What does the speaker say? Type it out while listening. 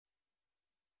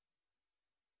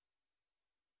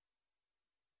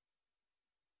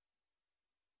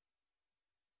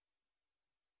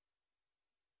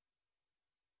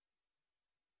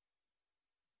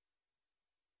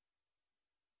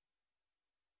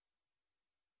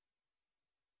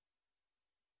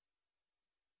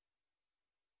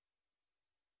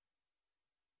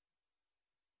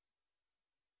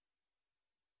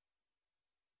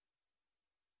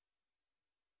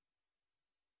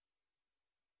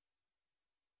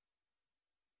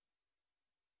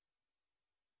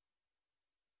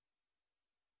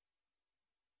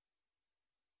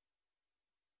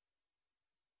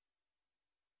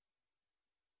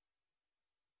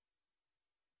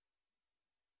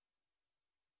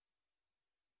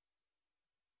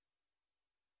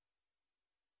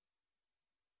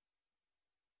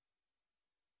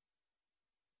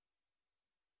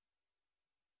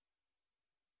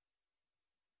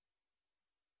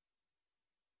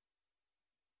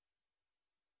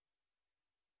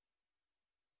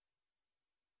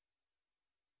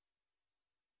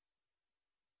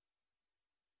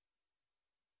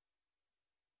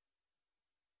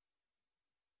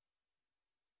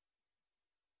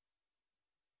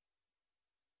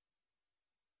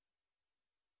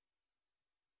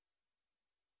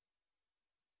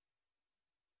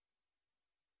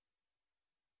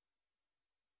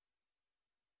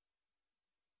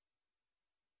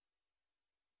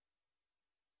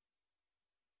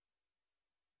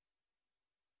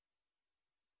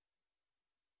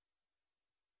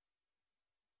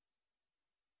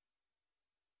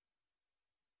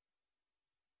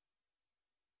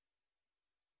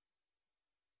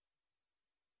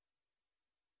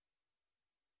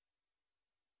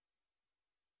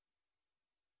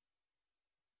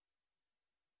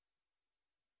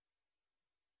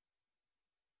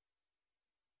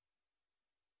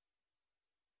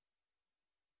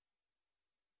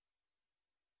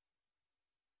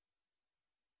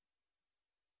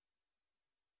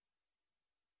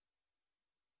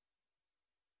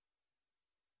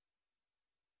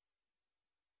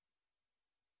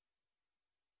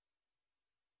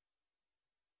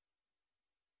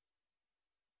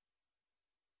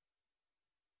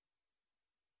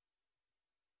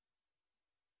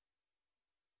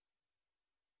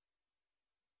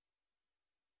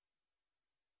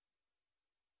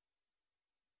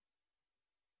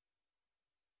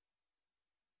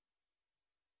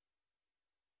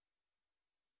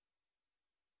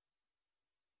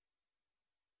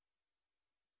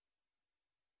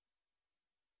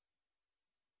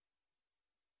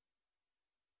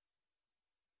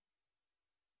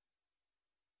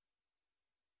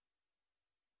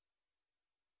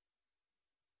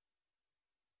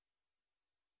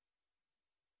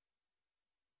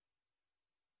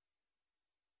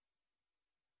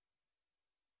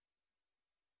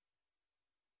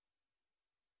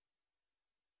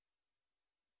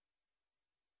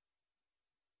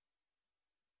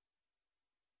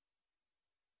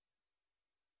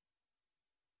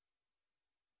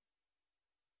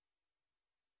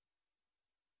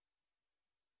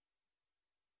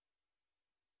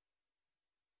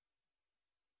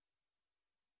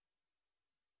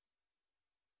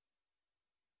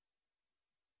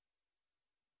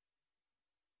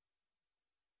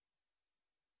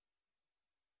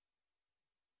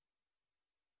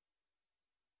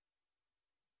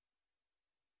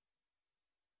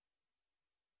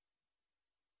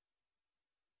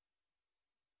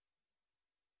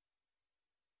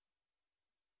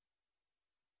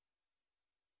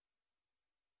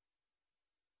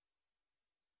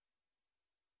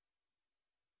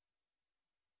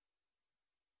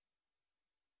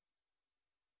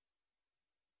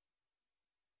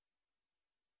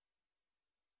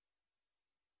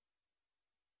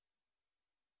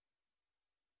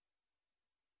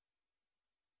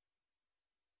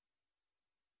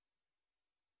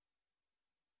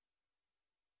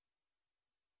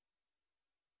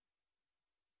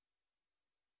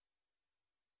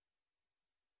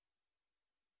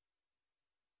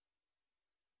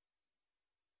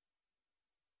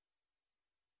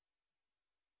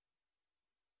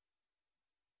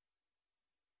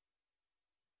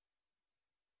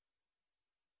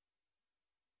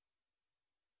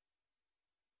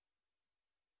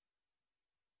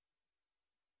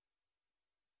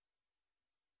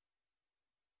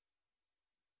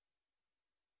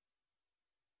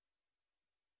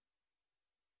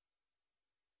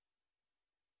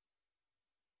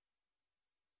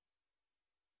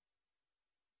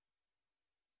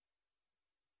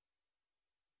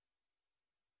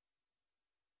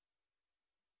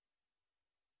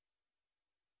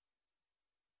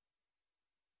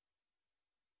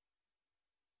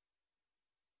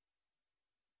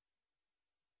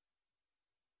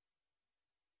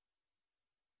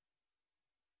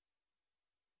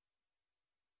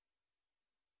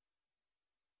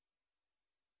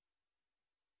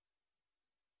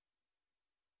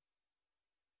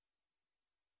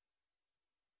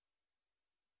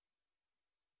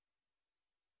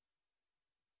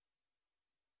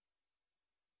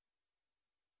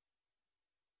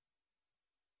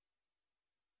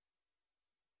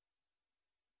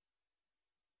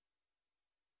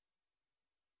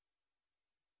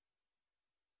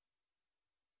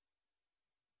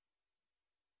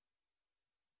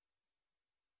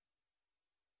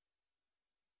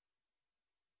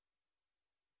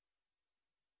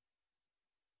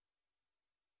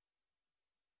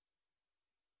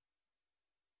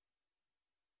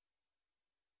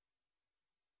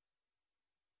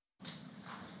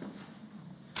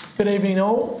Good evening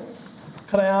all.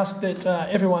 Could I ask that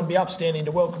everyone be upstanding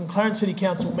to welcome Clarence City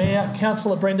Council Mayor,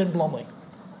 Councillor Brendan Blomley.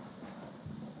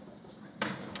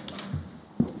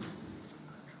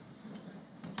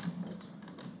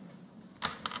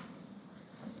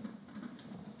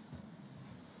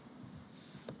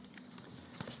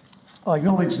 I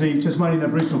acknowledge the Tasmanian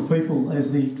Aboriginal people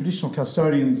as the traditional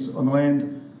custodians on the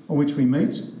land on which we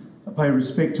meet. I pay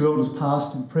respect to elders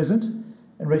past and present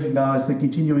and recognise their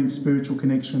continuing spiritual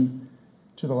connection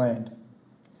to the land.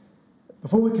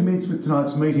 Before we commence with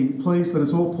tonight's meeting, please let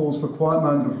us all pause for a quiet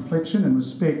moment of reflection and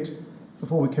respect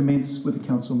before we commence with the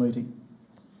council meeting.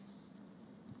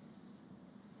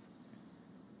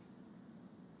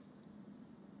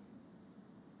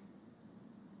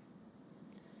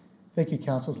 Thank you,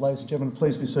 councillors. Ladies and gentlemen,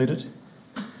 please be seated.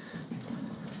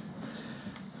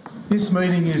 This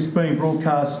meeting is being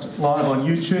broadcast live on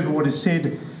YouTube, and what is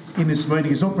said in this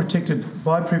meeting is not protected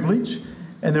by privilege,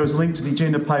 and there is a link to the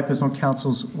agenda papers on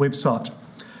Council's website.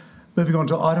 Moving on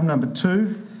to item number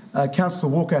 2,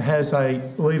 Councillor Walker has a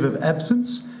leave of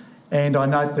absence, and I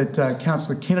note that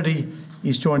Councillor Kennedy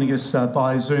is joining us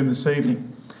by Zoom this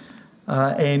evening.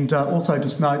 Also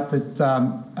just note that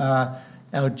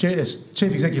our Chief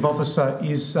Executive Officer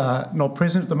is not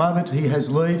present at the moment. He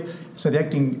has leave, so the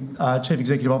Acting Chief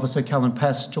Executive Officer, Callan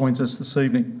Pass, joins us this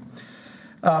evening.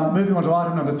 Moving on to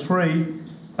item number 3,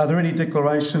 are there any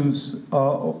declarations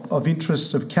of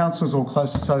interest of councillors or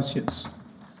close associates?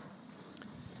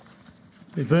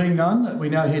 There being none, we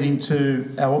now head into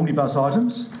our omnibus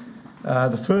items.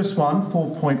 The first one,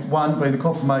 4.1, being the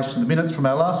confirmation of the minutes from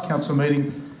our last council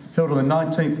meeting held on the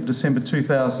 19th of December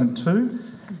 2002.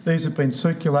 These have been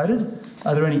circulated.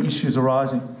 Are there any issues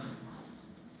arising?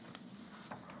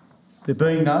 There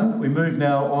being none, we move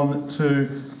now on to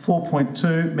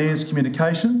 4.2, Mayor's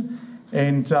Communication.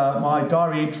 And my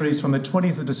diary entries from the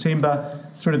 20th of December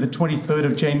through to the 23rd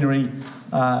of January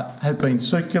have been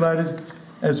circulated,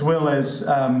 as well as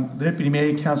the Deputy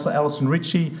Mayor, Councillor Alison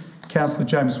Ritchie, Councillor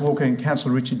James Walker and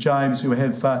Councillor Richard James, who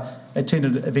have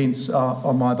attended events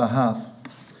on my behalf.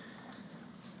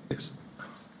 Yes.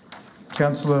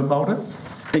 Councillor Mulder.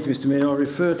 Thank you, Mr Mayor. I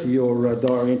refer to your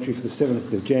diary entry for the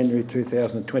 7th of January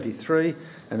 2023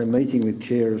 and a meeting with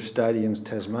Chair of Stadiums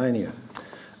Tasmania.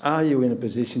 Are you in a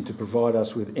position to provide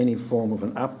us with any form of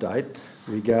an update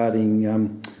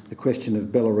regarding the question of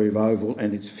Bellarine Oval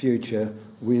and its future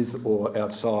with or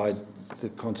outside the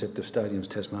concept of Stadiums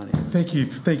Tasmania? Thank you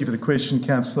for the question,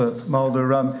 Councillor Mulder.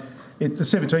 The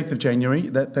 17th of January,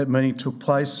 that meeting took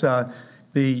place.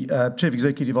 The Chief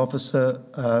Executive Officer,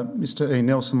 Mr Ian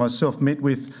Nelson, and myself met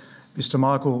with Mr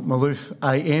Michael Maloof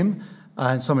AM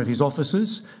and some of his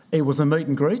officers. It was a meet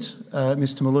and greet.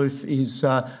 Mr Maloof is,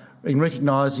 in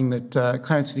recognising that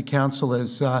Clarence City Council,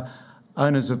 as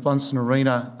owners of Blunston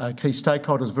Arena, key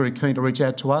stakeholders, very keen to reach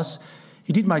out to us.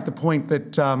 He did make the point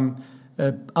that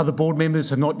other board members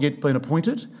have not yet been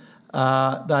appointed.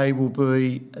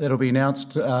 That'll be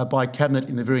announced by Cabinet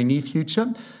in the very near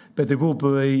future. But there will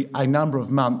be a number of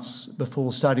months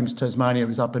before Stadiums Tasmania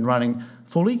is up and running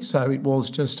fully, so it was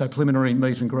just a preliminary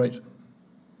meet and greet.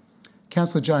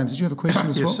 Councillor James, did you have a question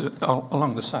as well? Yes,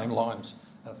 along the same lines.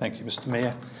 Thank you, Mr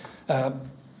Mayor.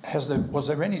 Was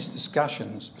there any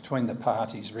discussions between the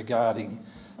parties regarding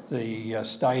the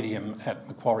stadium at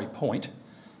Macquarie Point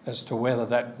as to whether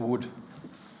that would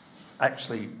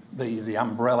actually be the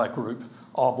umbrella group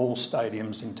of all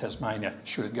stadiums in Tasmania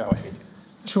should it go ahead?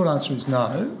 Short answer is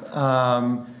no.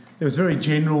 There was very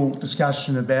general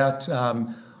discussion about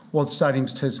what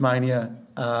Stadiums Tasmania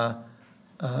the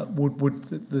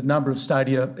number of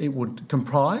stadia it would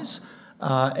comprise.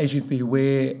 As you'd be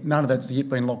aware, none of that's yet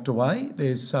been locked away.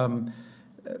 There's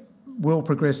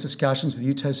well-progressed discussions with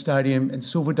UTAS Stadium and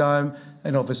Silverdome,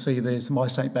 and obviously there's the My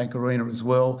St Bank Arena as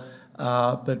well.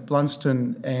 But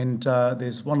Blunston and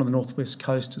there's one on the northwest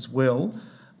coast as well.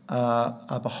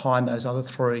 Are behind those other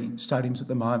 3 stadiums at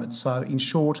the moment. So in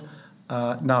short,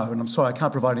 no, and I'm sorry I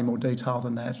can't provide any more detail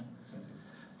than that.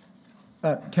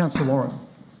 Councillor Warren.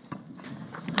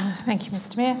 Thank you,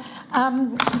 Mr Mayor.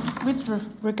 With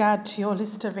regard to your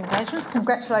list of engagements,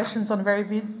 congratulations on a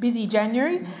very busy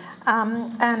January.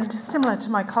 And similar to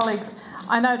my colleagues,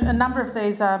 I note a number of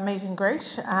these are meet and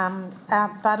greet,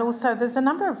 but also there's a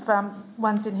number of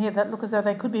ones in here that look as though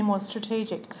they could be more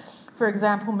strategic. For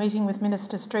example, meeting with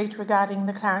Minister Street regarding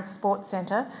the Clarence Sports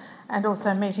Centre and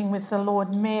also meeting with the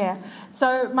Lord Mayor.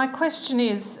 So my question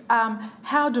is,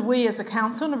 how do we as a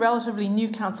council, and a relatively new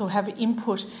council, have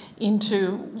input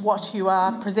into what you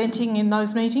are presenting in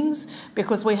those meetings?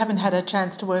 Because we haven't had a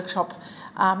chance to workshop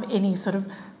any sort of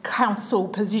council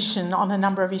position on a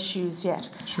number of issues yet.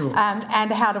 Sure.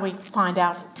 And how do we find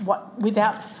out what,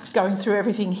 without going through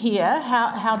everything here,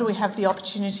 how do we have the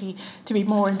opportunity to be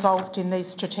more involved in these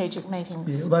strategic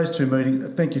meetings? Yeah, those two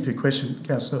meetings, thank you for your question,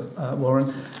 Councillor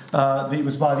Warren. It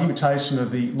was by the invitation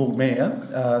of the Lord Mayor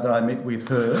that I met with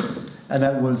her, and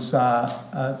that was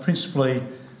principally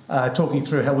talking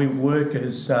through how we work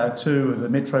as two of the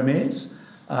Metro Mayors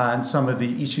and some of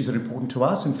the issues that are important to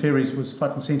us, and ferries was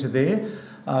front and centre there.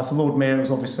 For Lord Mayor, it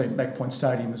was obviously Mac Point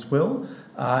Stadium as well,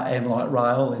 and light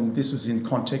rail, and this was in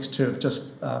context of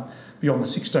just beyond the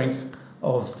 16th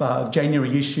of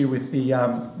January issue with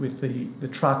the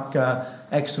truck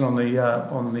accident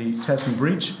on the Tasman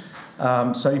Bridge.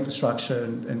 So infrastructure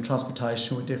and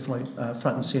transportation were definitely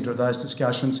front and centre of those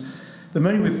discussions. The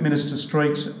meeting with Minister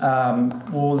Street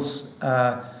was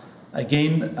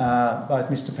again, both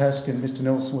Mr Pask and Mr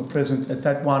Nelson were present at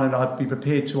that one, and I'd be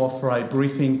prepared to offer a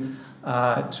briefing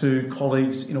to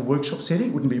colleagues in a workshop setting.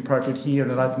 It wouldn't be appropriate here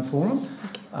in an open forum.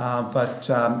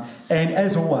 And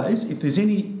as always, if there's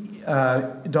any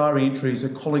diary entries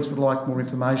that colleagues would like more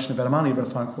information about, I'm only about a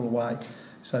phone call away.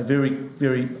 So very,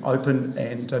 very open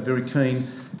and very keen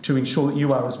to ensure that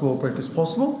you are as well briefed as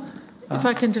possible. If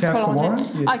I can just Councillor follow on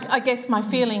Warren, that. yes. I guess my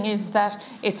feeling is that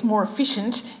it's more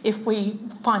efficient if we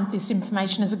find this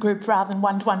information as a group rather than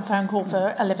one-to-one phone call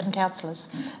for 11 councillors.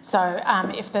 So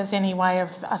if there's any way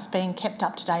of us being kept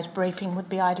up to date, a briefing would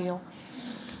be ideal.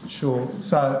 Sure.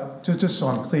 So just so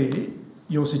I'm clear,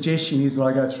 your suggestion is that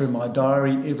I go through my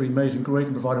diary every meet and greet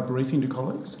and provide a briefing to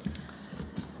colleagues?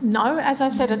 No, as I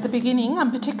said at the beginning, I'm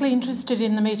particularly interested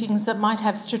in the meetings that might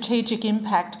have strategic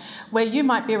impact, where you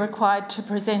might be required to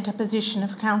present a position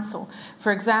of council.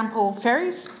 For example,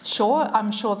 ferries, sure,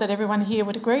 I'm sure that everyone here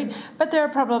would agree, but there are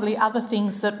probably other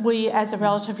things that we as a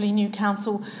relatively new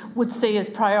council would see as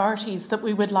priorities that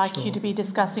we would like you to be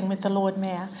discussing with the Lord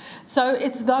Mayor. So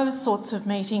it's those sorts of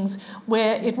meetings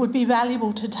where it would be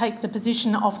valuable to take the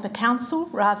position of the council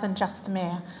rather than just the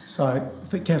Mayor. So,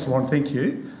 Councillor Warren, thank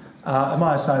you. I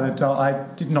might say that I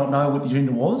did not know what the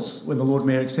agenda was when the Lord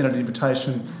Mayor extended an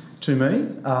invitation to me.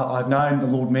 I've known the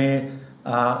Lord Mayor,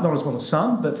 not as well as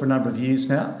some, but for a number of years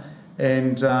now.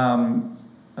 And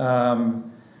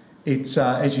it's,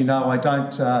 as you know, I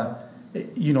don't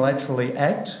unilaterally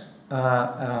act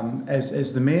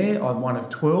as the Mayor. I'm one of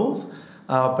 12.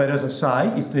 But as I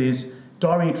say, if there's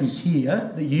diary entries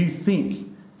here that you think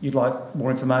you'd like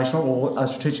more information on or are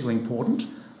strategically important,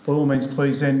 by all means,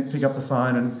 please then pick up the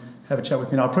phone and have a chat with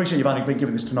me. And I appreciate you've only been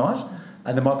given this tonight,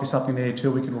 and there might be something there too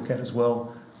we can look at as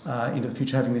well into the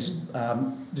future, having this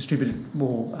distributed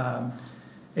more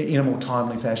in a more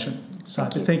timely fashion. So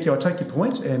thank you. I take your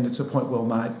point, and it's a point well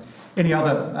made. Any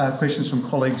other questions from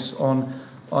colleagues on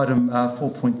item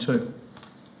 4.2?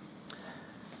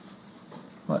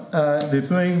 There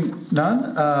being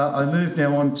none, I move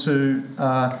now on to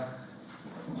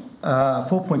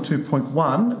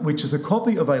 4.2.1, which is a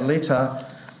copy of a letter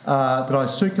that I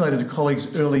circulated to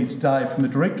colleagues early today from the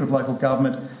Director of Local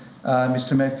Government,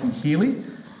 Mr Matthew Healy,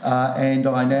 and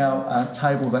I now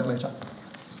table that letter.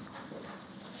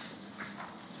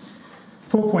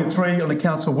 4.3 on the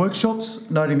council workshops,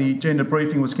 noting the agenda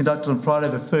briefing was conducted on Friday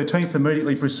the 13th,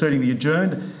 immediately preceding the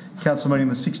adjourned council meeting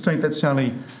the 16th. That's the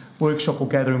only workshop or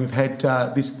gathering we've had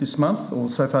this month or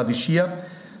so far this year.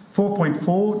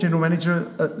 4.4, General Manager,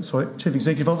 Chief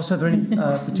Executive Officer, are there any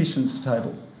petitions to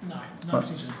table? No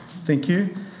petitions. Thank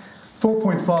you.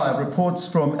 4.5, reports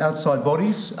from outside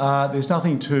bodies. There's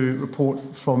nothing to report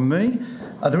from me.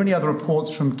 Are there any other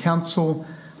reports from Council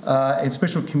and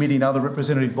Special Committee and other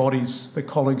representative bodies that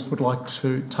colleagues would like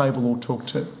to table or talk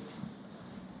to?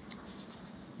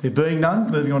 There being none,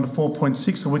 moving on to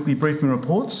 4.6, the weekly briefing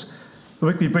reports. The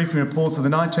weekly briefing reports of the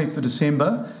 19th of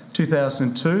December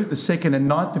 2002, the 2nd and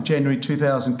 9th of January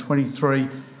 2023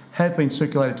 have been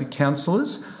circulated to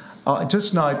councillors.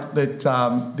 Just note that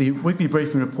the weekly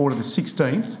briefing report of the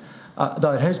 16th,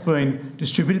 though it has been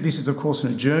distributed, this is of course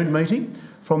an adjourned meeting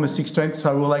from the 16th,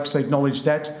 so we'll actually acknowledge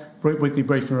that weekly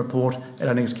briefing report at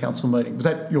our next council meeting. Was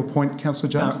that your point,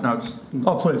 Councillor Jones? No.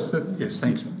 Oh, please. Yes,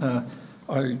 thanks.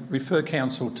 I refer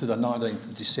council to the 19th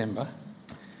of December,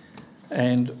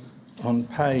 and on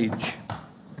page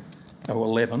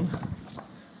 11,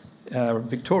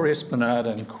 Victoria Esplanade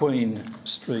and Queen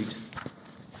Street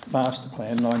master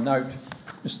plan. And I note,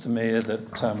 Mr Mayor,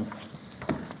 that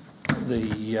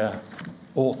the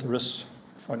authoress,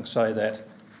 if I can say that,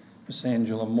 Miss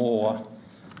Angela Moore,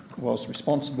 was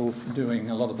responsible for doing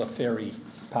a lot of the ferry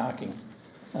parking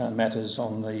matters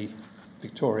on the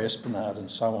Victoria Esplanade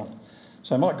and so on.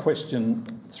 So my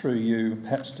question through you,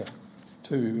 perhaps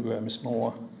to Miss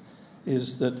Moore,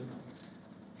 is that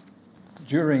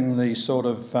during the sort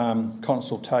of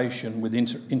consultation with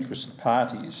interested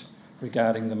parties,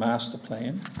 regarding the master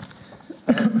plan.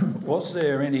 Was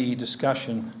there any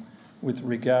discussion with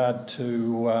regard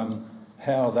to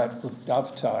how that would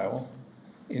dovetail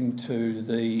into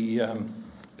the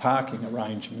parking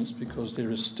arrangements, because there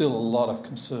is still a lot of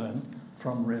concern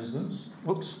from residents.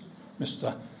 Whoops,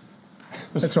 Mr.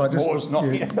 That's right. Moore's not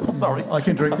here. Sorry. I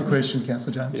can direct the question,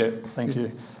 Councillor James. Yeah, thank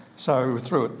you. So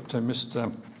through it to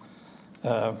Mr.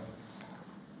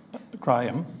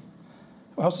 Graham,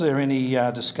 was there any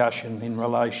discussion in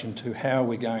relation to how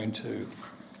we're going to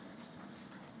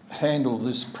handle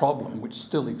this problem which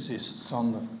still exists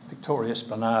on the Victoria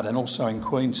Esplanade and also in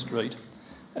Queen Street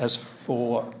as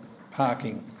for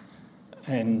parking,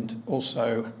 and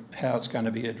also how it's going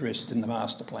to be addressed in the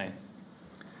master plan?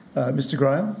 Mr.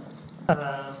 Graham?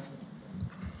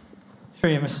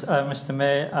 Through you, Mr.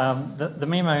 Mayor, the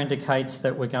memo indicates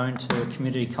that we're going to a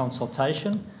community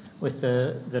consultation with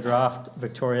the draft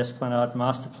Victoria Esplanade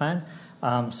Master Plan.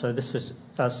 So this is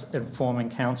us informing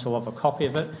Council of a copy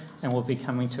of it, and we'll be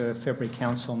coming to a February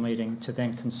Council meeting to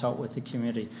then consult with the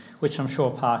community, which I'm sure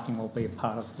parking will be a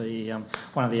part of the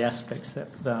one of the aspects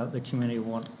that the community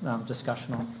want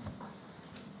discussion on.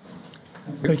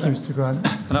 Thank you, Mr. Graham.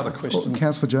 Another question.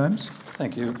 Councillor James.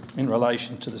 Thank you. In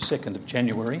relation to the 2nd of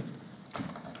January,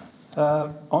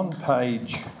 on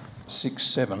page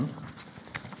 6-7,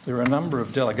 there are a number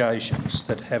of delegations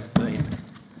that have been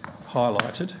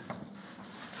highlighted,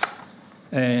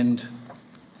 and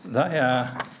they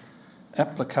are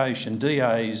application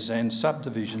DAs and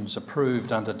subdivisions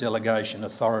approved under delegated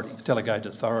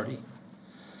authority.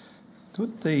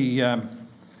 Could the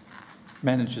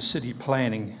Manager City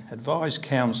Planning advise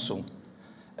Council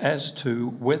as to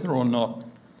whether or not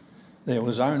there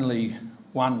was only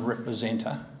one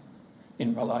representative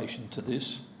in relation to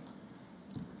this,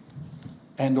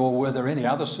 and or were there any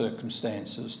other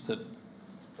circumstances that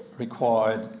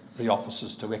required the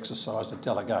officers to exercise a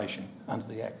delegation under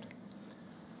the Act?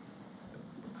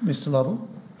 Mr. Lovell.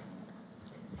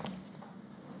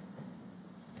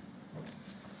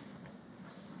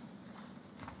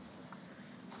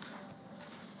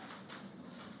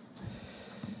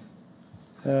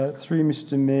 Through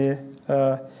Mr. Mayor,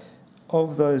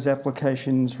 of those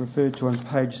applications referred to on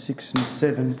page 6 and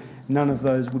 7, none of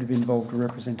those would have involved a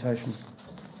representation.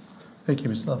 Thank you,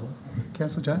 Mr. Lovell.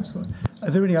 Councillor James,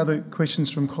 are there any other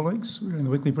questions from colleagues? We're in the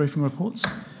weekly briefing reports.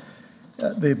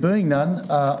 There being none,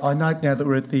 I note now that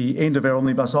we're at the end of our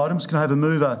omnibus items. Can I have a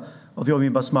mover of the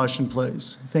omnibus motion,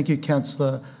 please? Thank you,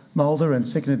 Councillor Mulder, and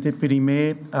seconded Deputy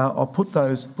Mayor. I'll put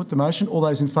the motion. All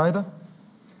those in favour?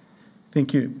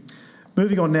 Thank you.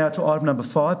 Moving on now to item number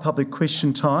 5, public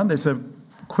question time. There's a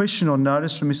question on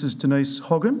notice from Mrs Denise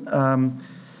Hoggan.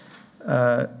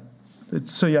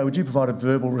 CEO, would you provide a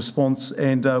verbal response?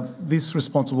 And this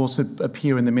response will also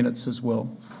appear in the minutes as well.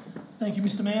 Thank you,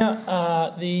 Mr Mayor.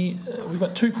 We've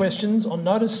got 2 questions on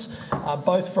notice,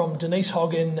 both from Denise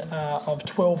Hoggan of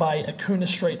 12A Acuna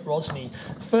Street, Rosny.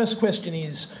 The first question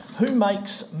is, who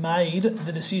made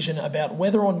the decision about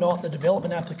whether or not the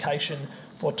development application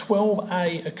for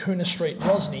 12A Acuna Street,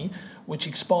 Rosny, which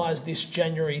expires this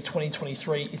January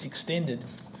 2023, is extended?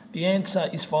 The answer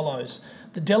is follows.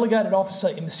 The delegated officer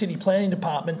in the City Planning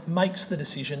Department makes the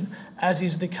decision, as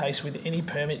is the case with any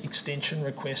permit extension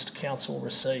request Council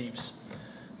receives.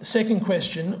 The second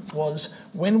question was,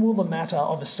 when will the matter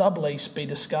of a sublease be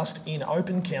discussed in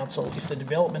open council if the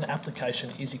development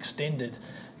application is extended?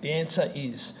 The answer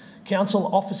is, Council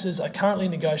officers are currently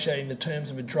negotiating the terms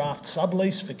of a draft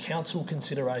sublease for Council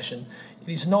consideration.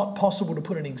 It is not possible to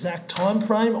put an exact time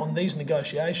frame on these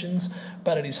negotiations,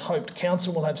 but it is hoped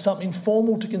Council will have something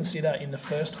formal to consider in the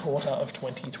first quarter of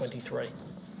 2023.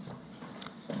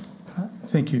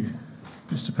 Thank you,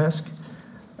 Mr Pask.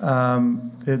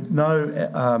 There are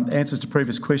no answers to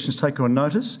previous questions taken on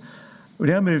notice. We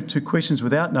now move to questions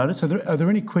without notice. Are there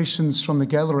any questions from the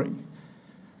gallery?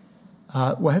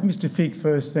 We'll have Mr Figg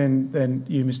first, then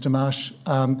you, Mr Marsh.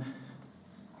 Thank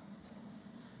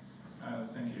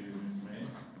you, Mr Mayor.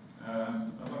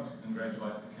 I'd like to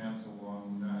congratulate the Council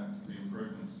on the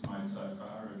improvements made so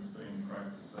far. It's been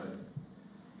great to see.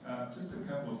 Just a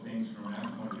couple of things from our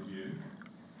point of view,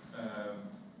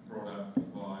 brought up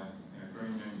by our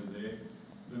Green member there.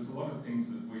 There's a lot of things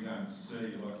that we don't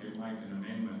see, like you make an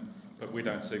amendment, but we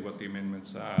don't see what the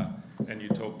amendments are. And you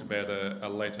talked about a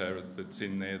letter that's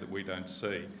in there that we don't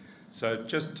see. So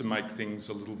just to make things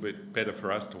a little bit better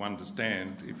for us to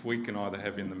understand, if we can either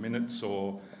have in the minutes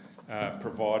or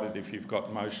provided if you've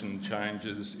got motion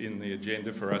changes in the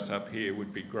agenda for us up here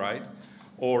would be great,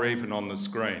 or even on the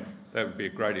screen. That would be a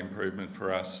great improvement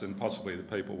for us and possibly the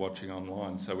people watching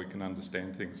online, so we can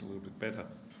understand things a little bit better.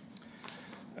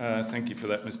 Thank you for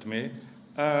that, Mr Mayor.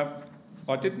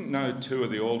 I didn't know two of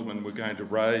the aldermen were going to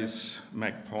raise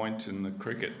Mac Point in the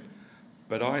cricket,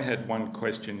 but I had one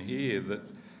question here that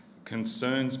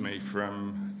concerns me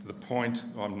from the point.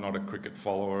 I'm not a cricket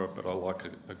follower, but I like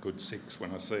a good six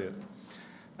when I see it.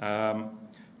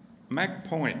 Mac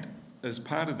Point, as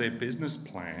part of their business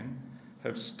plan,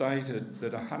 have stated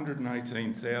that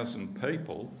 118,000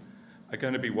 people are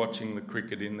going to be watching the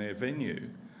cricket in their venue.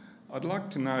 I'd like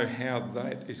to know how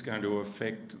that is going to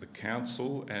affect the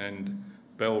council and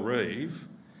Bellerive,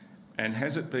 and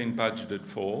has it been budgeted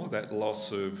for, that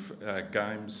loss of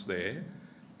games there?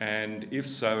 And if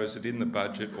so, is it in the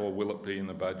budget or will it be in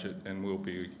the budget, and we'll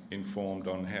be informed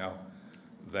on how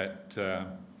that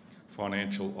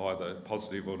financial, either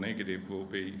positive or negative, will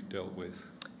be dealt with?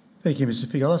 Thank you, Mr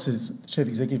Figg. I'll ask the Chief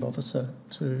Executive Officer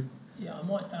to... Yeah, I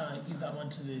might give that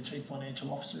one to the Chief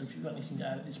Financial Officer if you've got anything to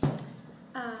add at this point.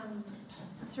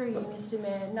 Through you, Mr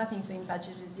Mayor, nothing's been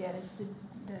budgeted as yet.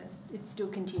 It's still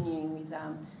continuing with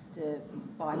the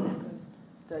buyback of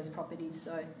those properties.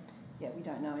 So, yeah, we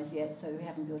don't know as yet, so we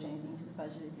haven't built anything into the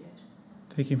budget as yet.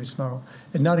 Thank you, Ms Morrill.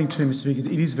 And noting too, Mr Figg,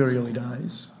 it is very early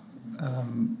days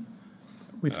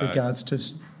with regards to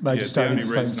major stadiums. The only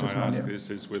reason I ask this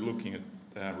is we're looking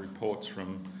at reports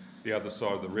from the other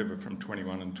side of the river from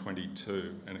 21 and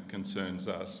 22, and it concerns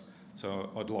us. So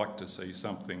I'd like to see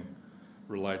something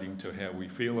relating to how we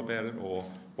feel about it or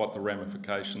what the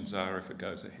ramifications are if it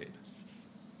goes ahead.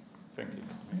 Thank you.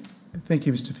 Thank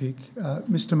you, Mr Figg.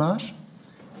 Mr Marsh?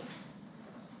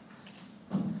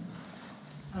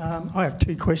 I have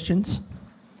two questions.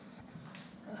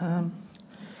 The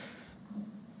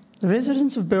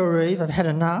residents of Bellerive have had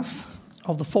enough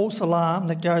of the false alarm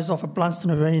that goes off at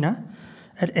Blunston Arena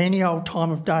at any old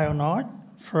time of day or night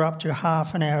for up to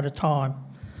half an hour at a time,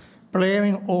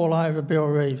 blaring all over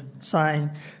Bellerive, saying,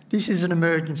 "This is an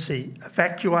emergency,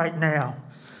 evacuate now."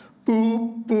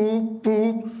 Boop, boop,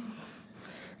 boop.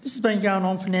 This has been going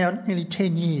on for now nearly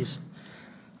 10 years.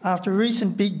 After a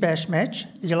recent Big Bash match,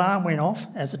 the alarm went off,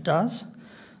 as it does.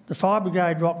 The fire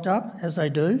brigade rocked up, as they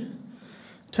do,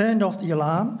 turned off the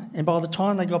alarm, and by the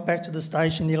time they got back to the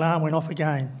station, the alarm went off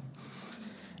again.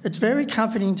 It's very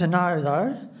comforting to know,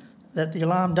 though, that the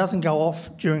alarm doesn't go off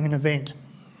during an event.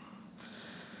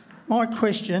 My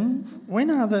question,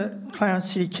 when are the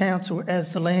Clarence City Council,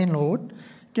 as the landlord,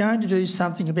 going to do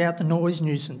something about the noise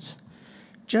nuisance?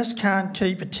 Just can't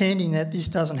keep pretending that this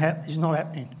is not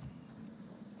happening.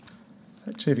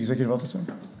 Chief Executive Officer.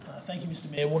 Thank you,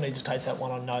 Mr Mayor. We'll need to take that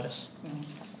one on notice.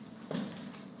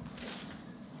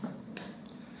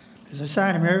 As they say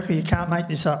in America, you can't make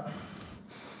this up.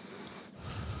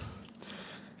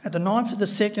 At the 9th of the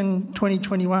 2nd,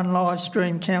 2021 live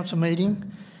stream council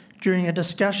meeting, during a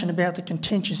discussion about the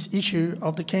contentious issue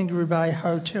of the Kangaroo Bay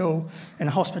Hotel and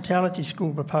Hospitality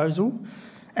School proposal,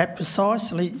 at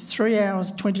precisely 3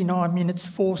 hours, 29 minutes,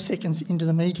 4 seconds into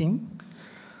the meeting,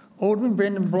 Alderman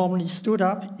Brendan Blomley stood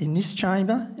up in this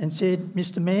chamber and said,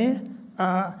 "Mr Mayor,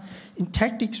 in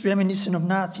tactics reminiscent of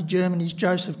Nazi Germany's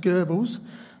Joseph Goebbels,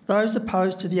 those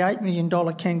opposed to the $8 million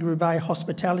Kangaroo Bay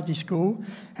Hospitality School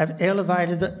have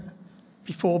elevated it."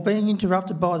 Before being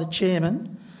interrupted by the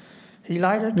chairman, he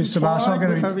later... Mr Marsh, I'm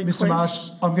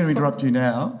going to interrupt you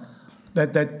now.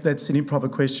 That's an improper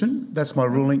question. That's my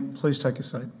ruling. Please take a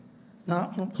seat.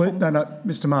 No, please, no,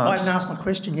 Mr Marsh. I haven't asked my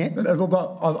question yet.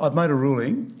 I've made a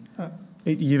ruling.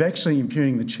 You're actually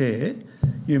impugning the chair.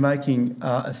 You're making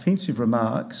offensive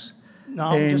remarks. No,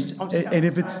 I'm just and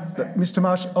if it's Mr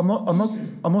Marsh,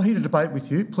 I'm not here to debate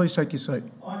with you. Please take your seat.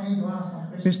 I need to ask my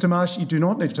question. Mr Marsh, you do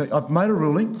not need to take... I've made a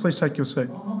ruling. Please take your seat.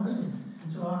 I'm not moving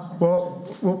until I ask my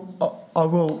Well, I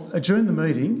will adjourn the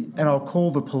meeting and I'll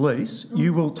call the police.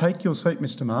 You will take your seat,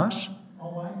 Mr Marsh.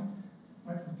 I'll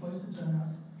wait for the police to turn up.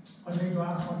 I need to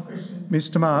ask my question.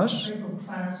 Mr Marsh. People of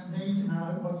Clarence need to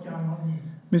know what's going on here.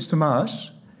 Mr Marsh,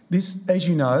 this, as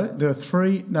you know, there are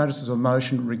 3 notices of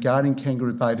motion regarding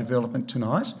Kangaroo Bay development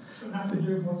tonight. It's got nothing to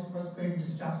do with what's being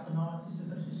discussed tonight. This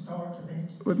is a historic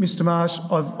event. Mr Marsh,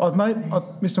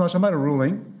 Mr Marsh, I've made a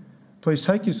ruling. Please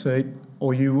take your seat,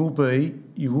 or you will be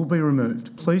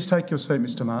removed. Please take your seat,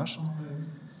 Mr Marsh.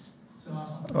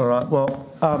 All right. Well,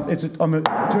 I'm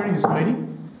adjourning this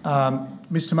meeting.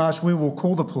 Mr Marsh, we will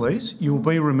call the police. You will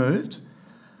be removed.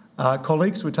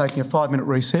 Colleagues, we're taking a 5-minute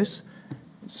recess.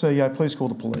 CEO, please call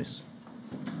the police.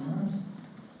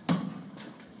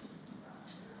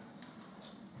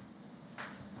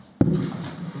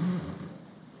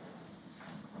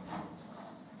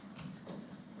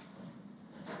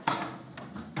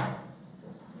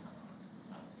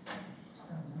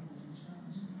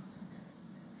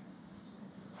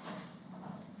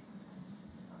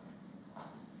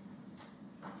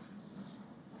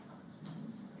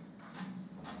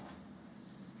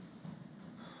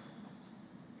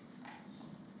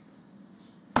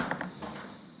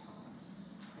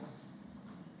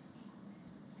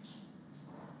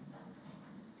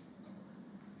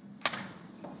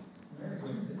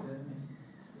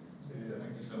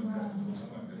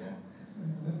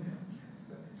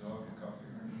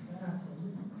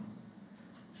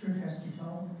 has to be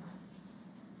told.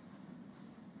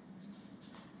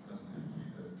 Doesn't have to be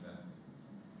heard that.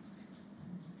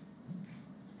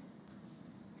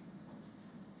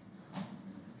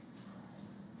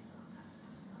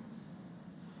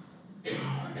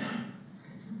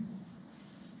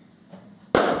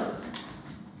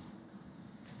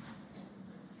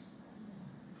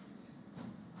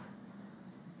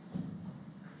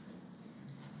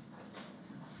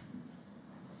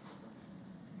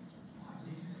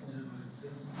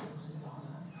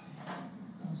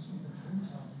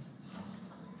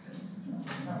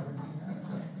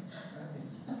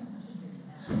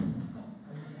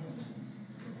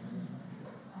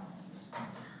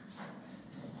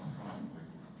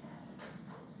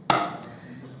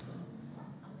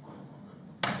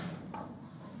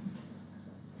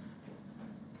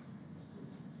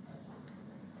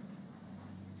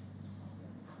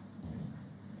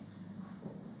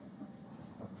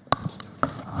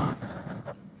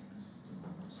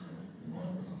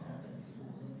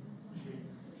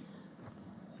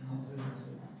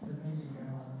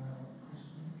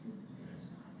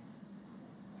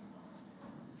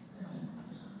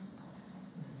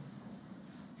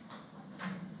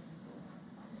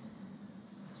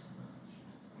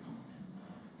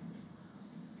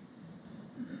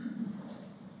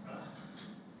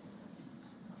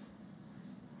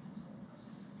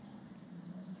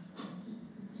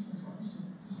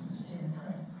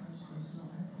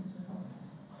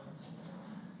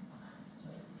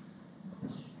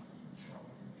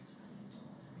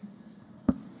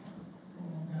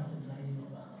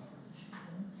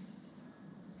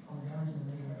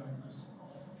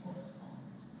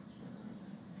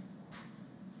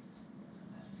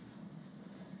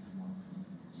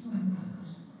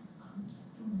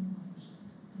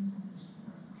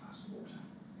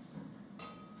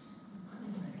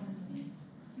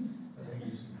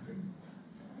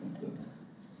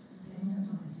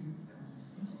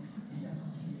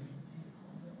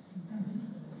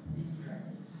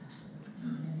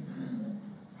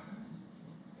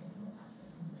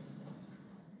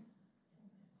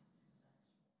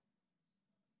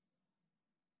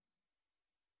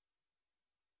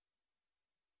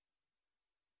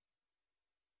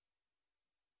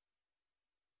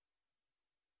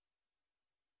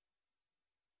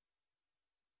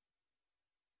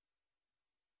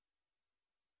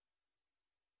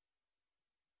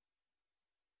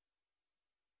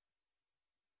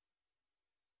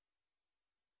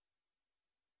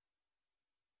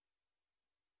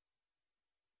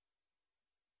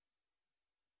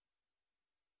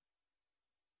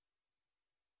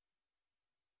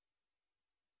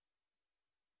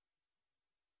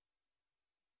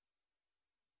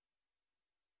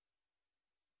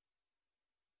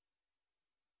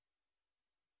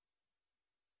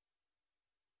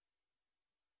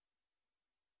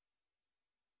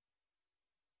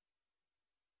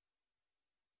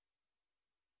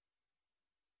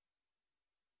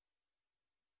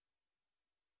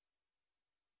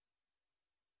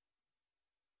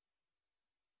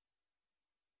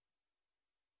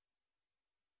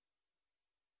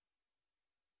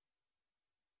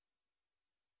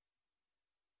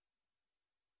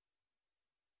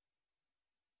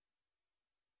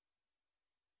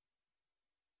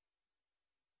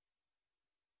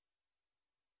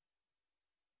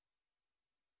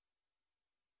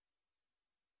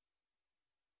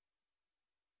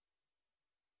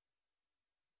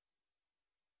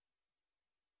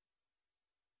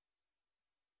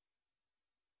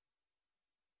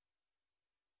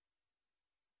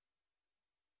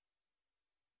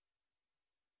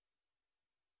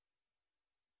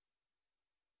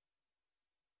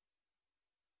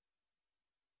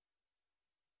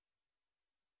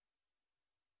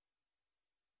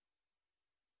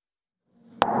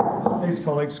 Thanks,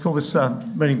 colleagues. Call this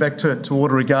meeting back to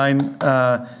order again.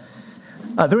 Are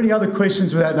there any other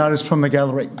questions without notice from the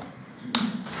gallery?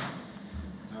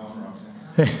 No,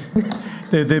 I'm right.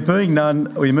 There being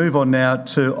none, we move on now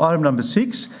to item number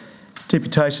 6,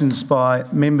 deputations by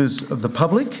members of the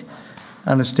public.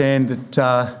 I understand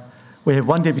that we have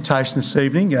one deputation this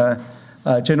evening,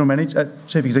 General Manager,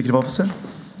 Chief Executive Officer.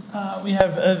 We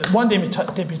have one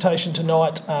deputation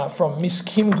tonight from Miss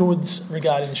Kim Goods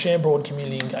regarding the Shambroad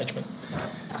community engagement.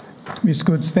 Ms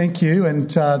Goods, thank you. And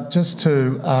just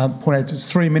to point out,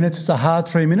 it's 3 minutes. It's a hard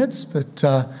 3 minutes, but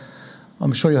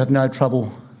I'm sure you'll have no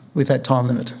trouble with that time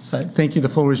limit. So thank you. The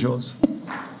floor is yours. Thanks,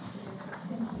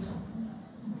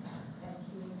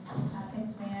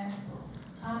 Mayor.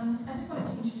 I just wanted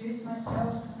to introduce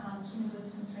myself, Kim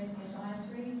Goods from Threadnear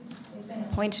Advisory. We've been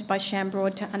appointed appointed by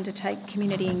Shambroad to undertake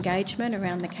community engagement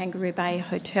around the Kangaroo Bay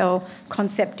Hotel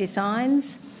concept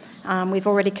designs. We've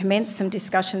already commenced some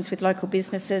discussions with local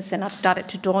businesses, and I've started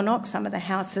to door knock some of the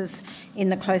houses in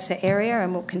the closer area,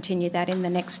 and we'll continue that in the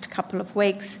next couple of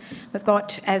weeks. We've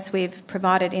got, as we've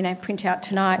provided in our printout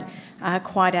tonight,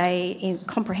 quite a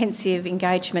comprehensive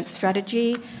engagement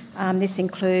strategy. This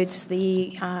includes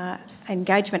the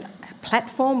engagement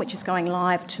platform, which is going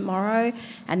live tomorrow,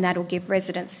 and that'll give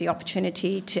residents the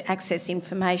opportunity to access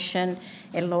information.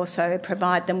 It'll also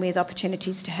provide them with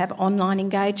opportunities to have online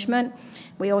engagement.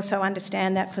 We also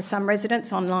understand that for some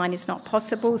residents, online is not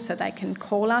possible, so they can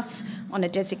call us on a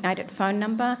designated phone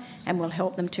number and we'll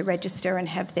help them to register and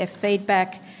have their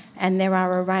feedback. And there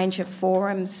are a range of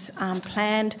forums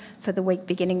planned for the week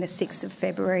beginning the 6th of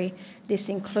February. This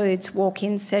includes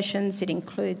walk-in sessions, it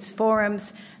includes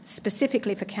forums,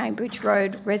 specifically for Cambridge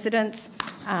Road residents,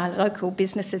 local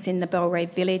businesses in the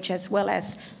Belrive village, as well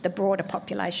as the broader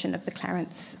population of the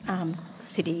Clarence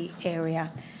city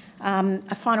area.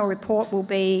 A final report will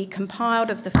be compiled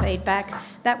of the feedback.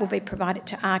 That will be provided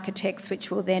to architects,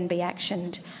 which will then be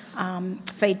actioned.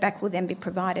 Feedback will then be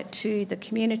provided to the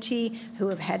community who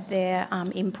have had their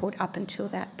input up until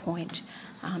that point.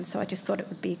 So I just thought it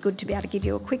would be good to be able to give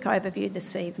you a quick overview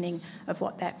this evening of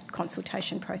what that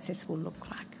consultation process will look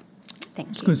like.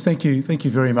 Thank you. Good. Thank you. Thank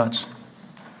you very much.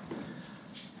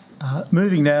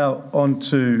 Moving now on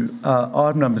to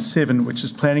item number 7, which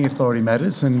is Planning Authority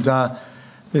matters, and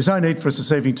there's no need for us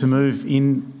this evening to move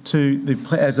into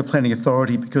as a planning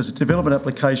authority because the development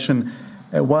application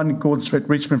at 1 Gordon Street,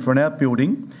 Richmond for an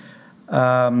outbuilding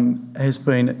has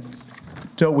been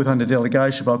dealt with under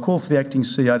delegation. But I'll call for the acting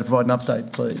CEO to provide an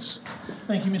update, please.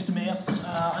 Thank you, Mr Mayor.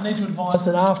 I need to advise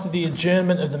that after the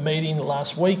adjournment of the meeting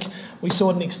last week, we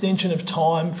sought an extension of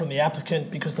time from the applicant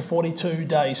because the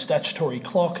 42-day statutory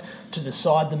clock to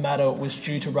decide the matter was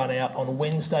due to run out on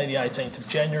Wednesday the 18th of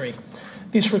January.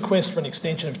 This request for an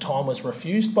extension of time was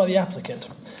refused by the applicant.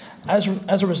 As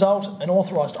a result, an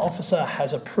authorised officer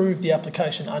has approved the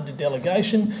application under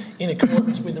delegation in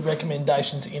accordance with the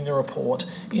recommendations in the report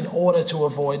in order to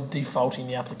avoid defaulting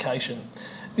the application.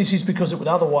 This is because it would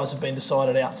otherwise have been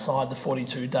decided outside the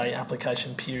 42-day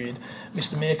application period.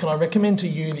 Mr Mayor, can I recommend to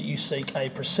you that you seek a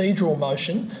procedural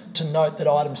motion to note that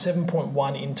item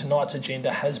 7.1 in tonight's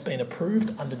agenda has been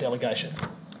approved under delegation?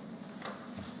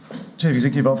 Chief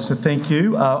Executive Officer, thank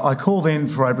you. I call then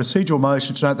for a procedural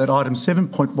motion to note that item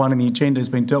 7.1 in the agenda has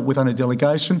been dealt with under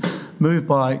delegation. Moved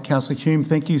by Councillor Hume,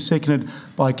 thank you. Seconded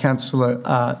by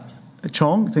Councillor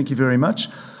Chong, thank you very much.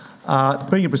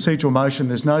 Being a procedural motion,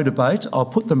 there's no debate. I'll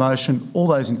put the motion. All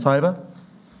those in favour?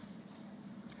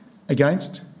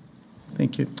 Against?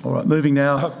 Thank you. All right, moving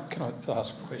now. Can I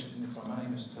ask a question, if I may,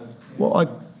 Mr.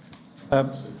 Well,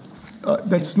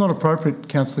 that's not appropriate,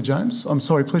 Councillor James. I'm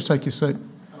sorry, please take your seat.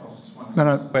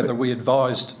 No. Whether we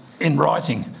advised in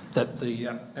writing that the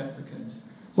applicant...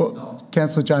 Well,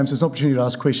 Councillor James, there's an opportunity to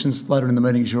ask questions later in the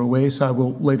meeting, as you're aware, so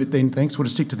we'll leave it then, thanks. We'll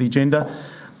just stick to the agenda.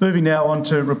 Moving now on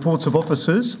to reports of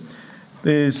officers.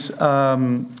 There's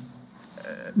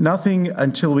nothing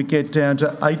until we get down to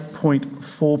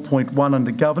 8.4.1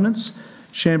 under governance.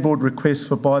 Shambroad request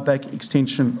for buyback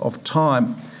extension of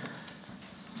time.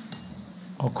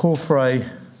 I'll call for a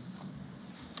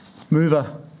mover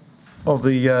of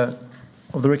the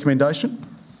recommendation.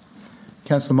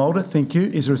 Councillor Moulder, thank you.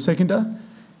 Is there a seconder?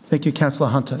 Thank you, Councillor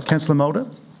Hunter. Councillor Moulder.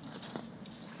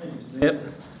 Yep.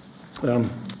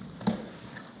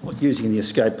 Using the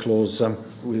escape clause,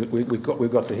 we've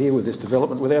got to hear with this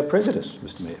development without prejudice,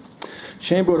 Mr Mayor.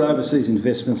 Shambroad Overseas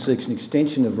Investment seeks an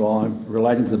extension of time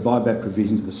relating to the buyback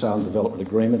provisions of the Sale and Development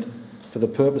Agreement for the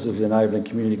purpose of enabling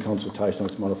community consultation on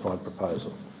its modified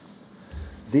proposal.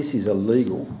 This is a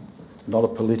legal, not a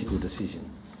political decision.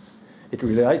 It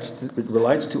relates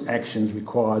to actions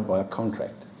required by a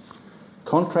contract.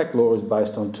 Contract law is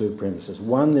based on 2 premises.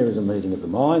 1, there is a meeting of the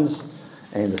minds,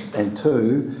 and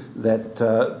 2, that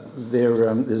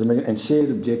there's a meeting and shared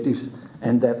objectives,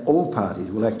 and that all parties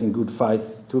will act in good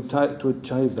faith to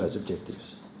achieve those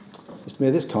objectives. Mr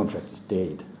Mayor, this contract is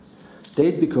dead.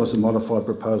 Dead because the modified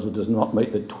proposal does not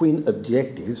meet the twin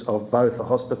objectives of both a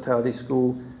hospitality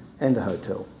school and a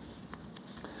hotel.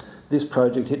 This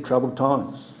project hit troubled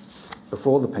times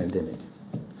before the pandemic,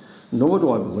 nor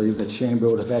do I believe that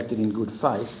Shambroad have acted in good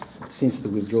faith since the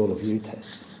withdrawal of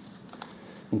UTAS.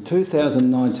 In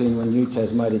 2019, when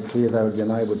UTAS made it clear they would be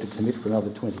unable to commit for another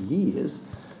 20 years,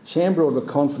 Shambroad were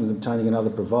confident of obtaining another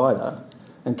provider,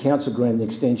 and Council granted the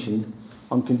extension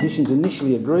on conditions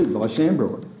initially agreed by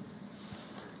Shambroad.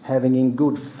 Having in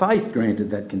good faith granted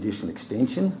that conditional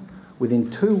extension, within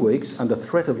 2 weeks, under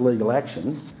threat of legal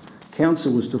action,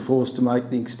 Council was forced to make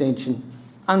the extension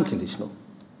unconditional.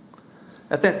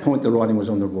 At that point, the writing was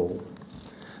on the wall.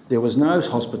 There was no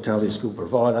hospitality school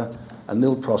provider, a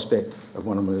nil prospect of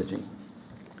one emerging.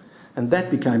 And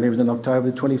that became evident on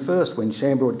October the 21st when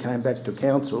Shamroad came back to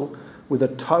Council with a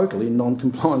totally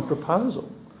non-compliant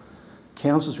proposal.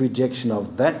 Council's rejection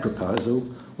of that proposal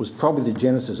was probably the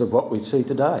genesis of what we see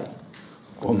today.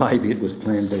 Or maybe it was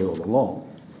plan B all along.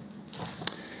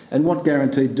 And what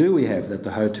guarantee do we have that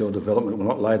the hotel development will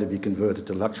not later be converted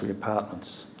to luxury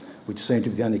apartments, which seem to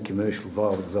be the only commercial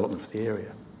viable development for the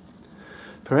area?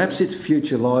 Perhaps its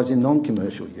future lies in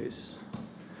non-commercial use.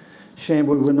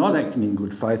 Shamroad were not acting in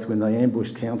good faith when they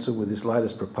ambushed Council with this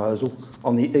latest proposal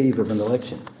on the eve of an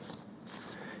election.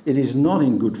 It is not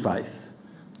in good faith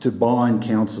to bind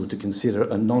Council to consider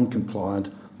a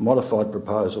non-compliant, modified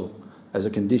proposal as a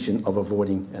condition of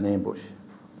avoiding an ambush.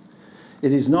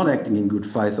 It is not acting in good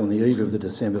faith on the eve of the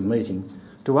December meeting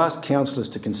to ask councillors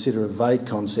to consider a vague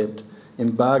concept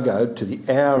embargoed to the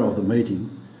hour of the meeting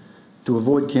to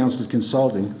avoid councillors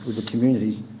consulting with the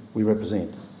community we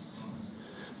represent.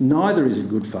 Neither is in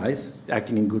good faith,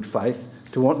 acting in good faith,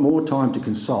 to want more time to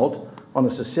consult on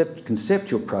a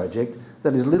conceptual project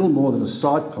that is little more than a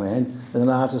site plan and an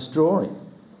artist's drawing.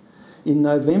 In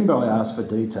November, I asked for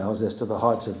details as to the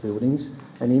heights of buildings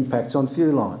and impacts on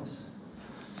fuel lines.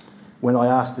 When I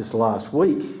asked this last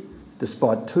week,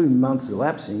 despite 2 months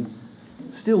elapsing,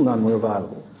 still none were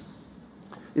available.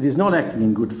 It is not acting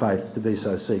in good faith to be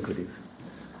so secretive.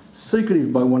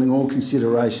 Secretive by wanting all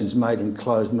considerations made in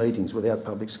closed meetings without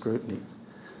public scrutiny.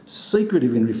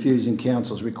 Secretive in refusing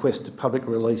Council's request to public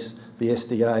release the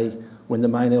SDA when the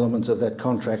main elements of that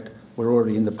contract were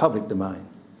already in the public domain.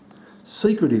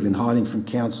 Secretive in hiding from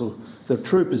Council the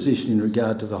true position in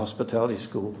regard to the hospitality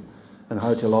school and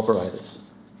hotel operators.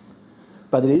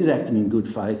 But it is acting in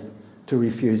good faith to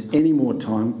refuse any more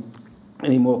time,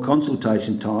 any more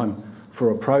consultation time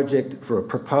for a project, for a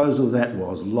proposal that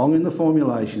was long in the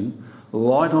formulation,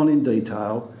 light on in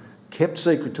detail, kept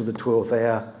secret to the 12th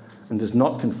hour and does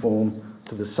not conform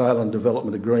to the sale and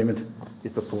development agreement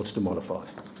it purports to modify.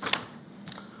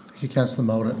 Thank you, Councillor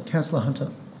Mulder. Councillor Hunter.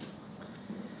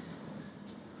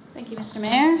 Thank you, Mr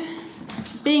Mayor.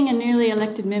 Being a newly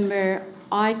elected member,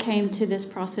 I came to this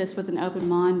process with an open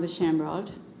mind with Shamroad.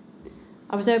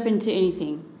 I was open to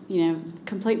anything,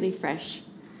 completely fresh.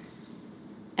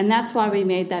 And that's why we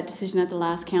made that decision at the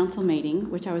last council meeting,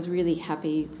 which I was really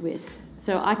happy with.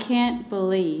 So I can't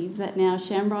believe that now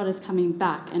Shamroad is coming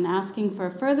back and asking for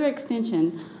a further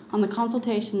extension on the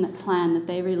consultation plan that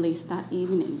they released that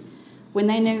evening, when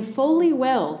they know fully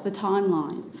well the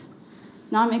timelines.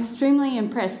 Now, I'm extremely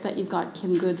impressed that you've got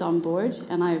Kim Goods on board,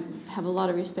 and I have a lot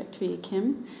of respect for you,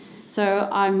 Kim. So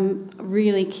I'm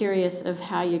really curious of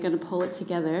how you're going to pull it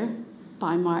together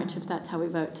by March, if that's how we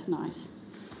vote tonight.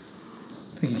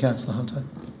 Thank you, Councillor Hunter.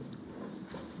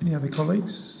 Any other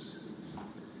colleagues?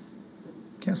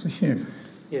 Councillor Hume.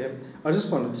 Yeah, I just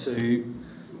wanted to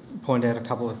point out a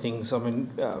couple of things. I mean,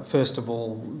 first of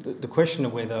all, the question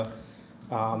of whether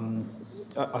I'm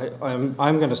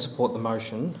going to support the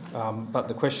motion, but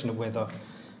the question of whether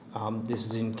this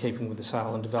is in keeping with the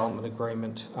sale and development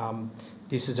agreement,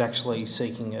 this is actually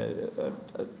seeking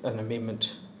an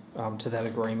amendment to that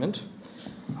agreement.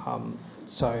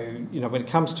 So, when it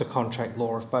comes to contract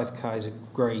law, if both parties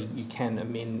agree, you can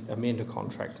amend a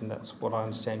contract, and that's what I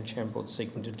understand Shamroad's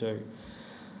seeking to do.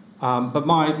 But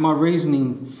my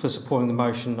reasoning for supporting the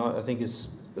motion, I think, is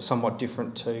somewhat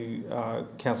different to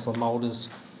Councillor Mulder's,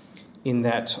 in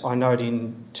that I note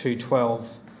in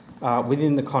 212,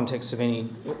 within the context of any,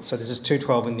 so this is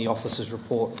 212 in the officer's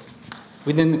report,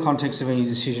 within the context of any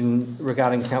decision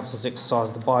regarding Council's exercise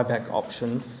of the buyback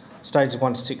option, stages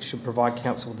 1 to 6 should provide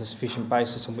Council with a sufficient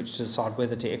basis on which to decide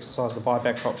whether to exercise the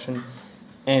buyback option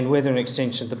and whether an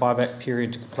extension of the buyback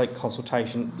period to complete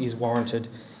consultation is warranted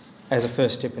as a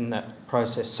first step in that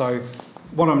process. So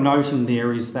what I'm noting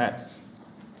there is that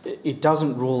it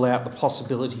doesn't rule out the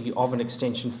possibility of an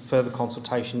extension for further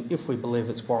consultation if we believe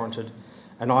it's warranted,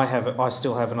 and I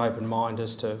still have an open mind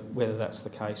as to whether that's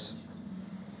the case.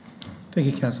 Thank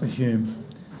you, Councillor Hume.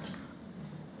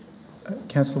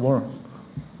 Councillor Warren.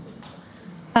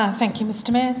 Thank you,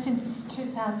 Mr Mayor. Since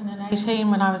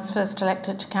 2018, when I was first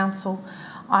elected to council,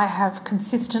 I have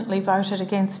consistently voted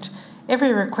against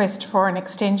every request for an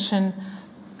extension,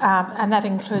 and that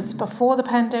includes before the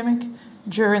pandemic,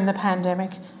 during the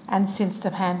pandemic and since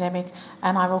the pandemic,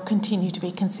 and I will continue to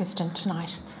be consistent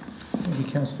tonight. Thank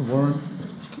you, Councillor Warren.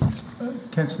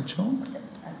 Councillor Chong?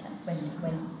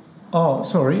 Oh,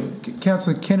 sorry.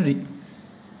 Councillor Kennedy.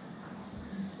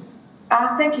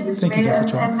 Thank you, Mr Mayor.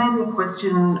 And maybe a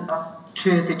question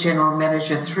to the General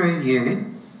Manager through you.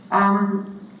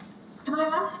 Can I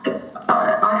ask,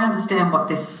 I understand what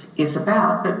this is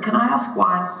about, but can I ask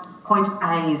why point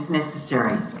A is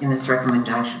necessary in this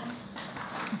recommendation?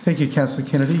 Thank you, Councillor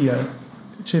Kennedy.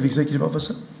 Chief Executive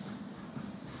Officer.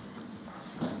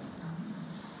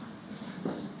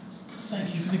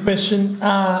 Thank you for the question.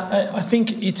 I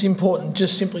think it's important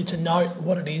just simply to note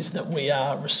what it is that we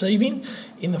are receiving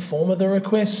in the form of the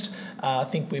request. I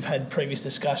think we've had previous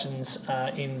discussions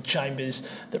in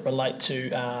chambers that relate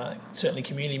to certainly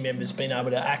community members being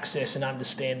able to access and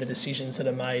understand the decisions that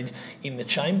are made in the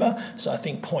chamber. So I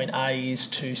think point A is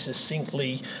to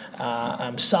succinctly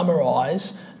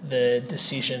summarise the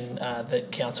decision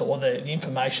that council, or the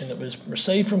information that was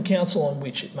received from council on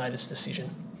which it made its decision.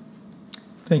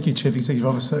 Thank you, Chief Executive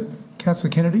Officer.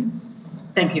 Councillor Kennedy?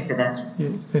 Thank you for that.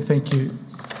 Yeah, thank you.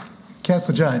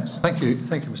 Councillor James? Thank you,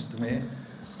 Mr Mayor.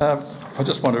 I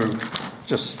just want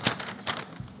to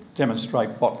demonstrate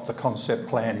what the concept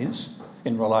plan is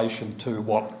in relation to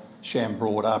what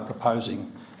Shambroad are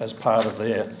proposing as part of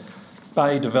their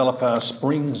Bay Developer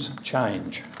Springs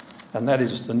change. And that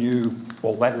is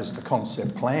that is the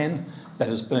concept plan that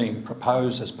is being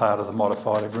proposed as part of the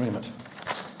modified agreement.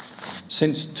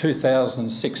 Since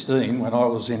 2016, when I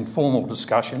was in formal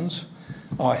discussions,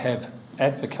 I have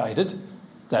advocated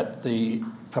that the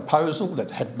proposal that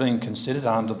had been considered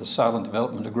under the Sale and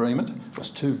Development Agreement was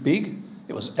too big.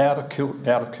 It was out of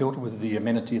kilter with the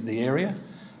amenity of the area,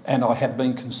 and I have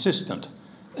been consistent.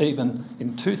 Even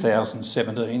in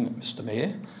 2017, Mr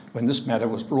Mayor, when this matter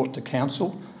was brought to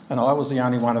council, and I was the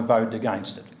only one who voted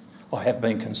against it. I have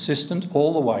been consistent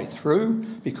all the way through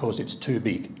because it's too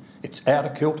big. It's out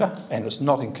of kilter and it's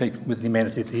not in keeping with the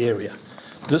amenity of the area.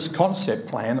 This concept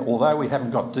plan, although we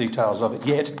haven't got details of it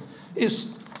yet,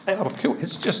 is out of kilter.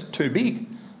 It's just too big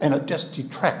and it just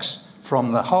detracts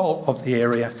from the whole of the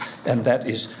area, and that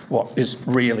is what is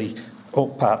really all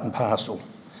part and parcel.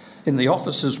 In the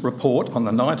officer's report on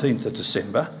the 19th of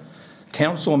December,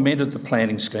 Council amended the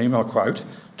planning scheme, I quote,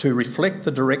 to reflect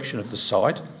the direction of the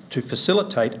site to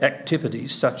facilitate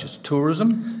activities such as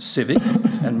tourism, civic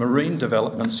and marine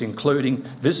developments, including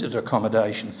visitor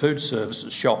accommodation, food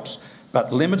services, shops,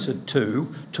 but limited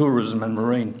to tourism and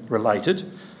marine related,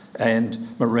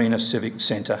 and Marina Civic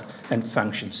Centre and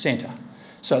Function Centre.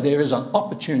 So there is an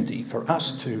opportunity for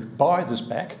us to buy this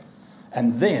back,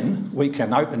 and then we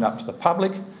can open up to the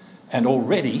public. And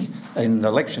already in the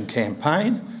election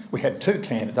campaign, we had two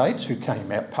candidates who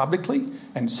came out publicly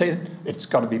and said it's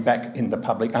got to be back in the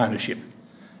public ownership.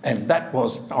 And that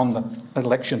was on the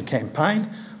election campaign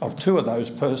of two of those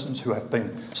persons who have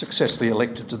been successfully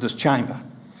elected to this chamber.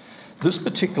 This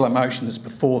particular motion that's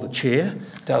before the chair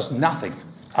does nothing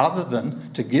other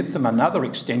than to give them another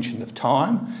extension of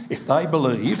time if they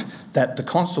believe that the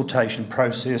consultation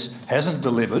process hasn't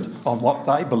delivered on what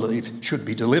they believe should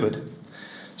be delivered.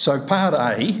 So part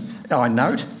A, I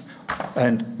note,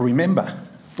 and remember,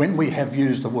 when we have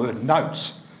used the word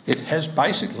notes, it has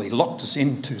basically locked us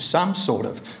into some sort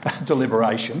of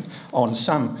deliberation on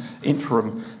some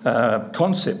interim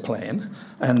concept plan,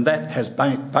 and that has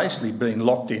basically been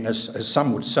locked in, as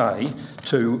some would say,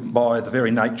 by the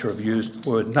very nature of used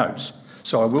word notes.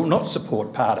 So I will not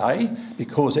support Part A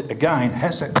because it again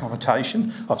has that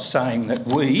connotation of saying that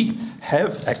we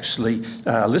have actually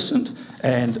listened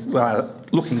and are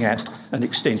looking at an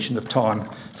extension of time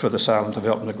for the Sale and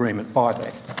Development Agreement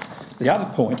buyback. The other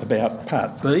point about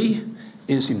Part B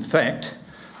is in fact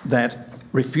that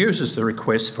refuses the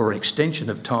request for an extension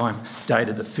of time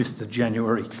dated the 5th of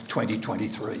January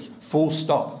 2023. Full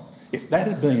stop. If that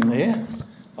had been there,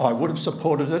 I would have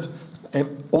supported it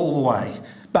all the way.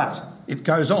 But it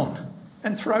goes on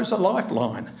and throws a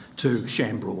lifeline to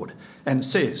Shambroad and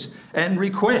says, and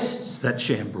requests that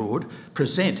Shambroad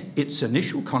present its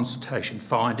initial consultation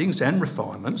findings and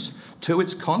refinements to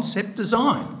its concept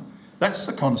design. That's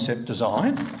the concept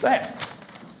design.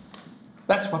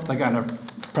 That's what they're going to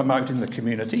promote in the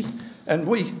community. And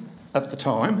we, at the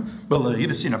time, believe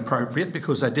it's inappropriate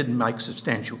because they didn't make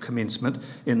substantial commencement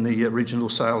in the original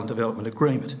Sale and Development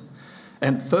Agreement.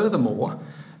 And furthermore,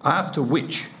 after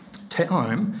which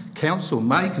time, Council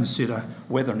may consider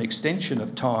whether an extension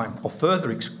of time or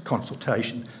further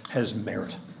consultation has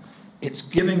merit. It's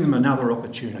giving them another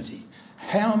opportunity.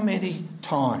 How many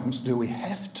times do we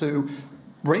have to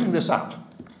bring this up?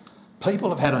 People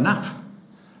have had enough.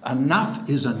 Enough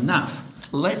is enough.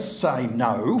 Let's say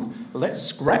no, let's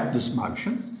scrap this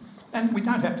motion, and we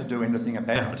don't have to do anything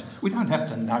about it. We don't have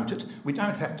to note it. We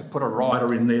don't have to put a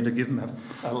rider in there to give them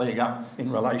a leg up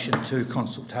in relation to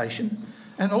consultation.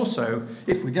 And also,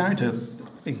 if we're going to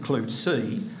include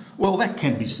C, well, that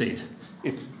can be said.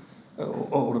 If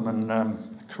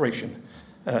Alderman Cretion,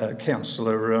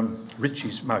 Councillor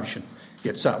Ritchie's motion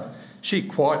gets up, she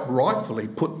quite rightfully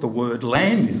put the word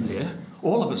land in there.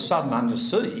 All of a sudden under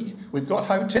C, we've got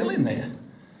hotel in there.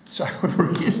 So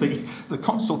really, the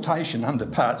consultation under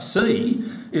Part C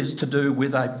is to do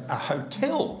with a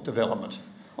hotel development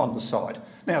on the site.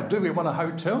 Now, do we want a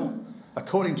hotel?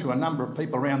 According to a number of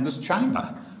people around this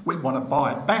chamber, we want to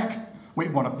buy it back. We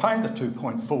want to pay the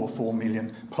 2.44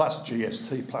 million plus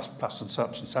GST plus and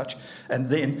such, and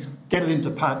then get it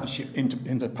into partnership,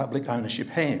 into public ownership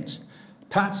hands.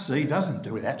 Part C doesn't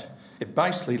do that. It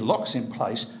basically locks in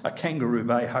place a Kangaroo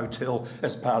Bay hotel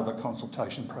as part of the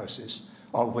consultation process.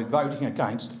 I will be voting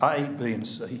against A, B and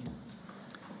C.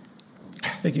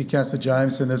 Thank you, Councillor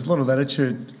James. And there's a lot of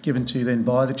latitude given to you then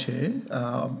by the Chair,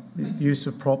 use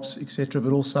of props, etc.,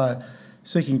 but also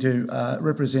seeking to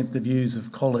represent the views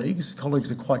of colleagues.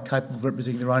 Colleagues are quite capable of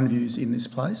representing their own views in this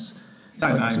place.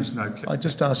 No names, no... I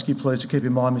just ask you, please, to keep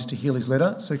in mind Mr Healy's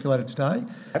letter circulated today.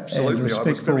 Absolutely, I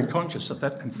was very conscious of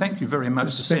that, and thank you very much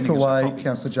for sending us a copy. Way,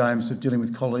 Councillor James, of dealing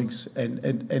with colleagues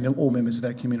and all members of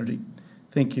our community.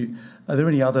 Thank you. Are there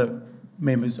any other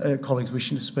members, colleagues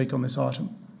wishing to speak on this item?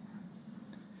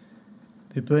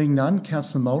 There being none,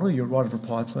 Councillor Moulder, your right of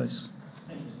reply, please.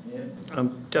 Thank you, Mr.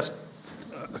 Mayor. Just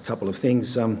a couple of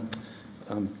things.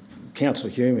 Councillor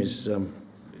Hume is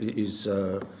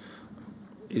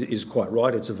quite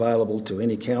right. It's available to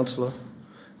any councillor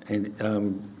and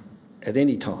at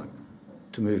any time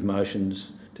to move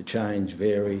motions, to change,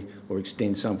 vary or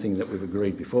extend something that we've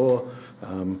agreed before,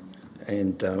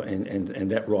 and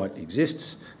that right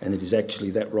exists, and it is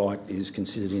actually that right is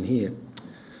considered in here.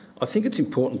 I think it's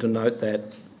important to note that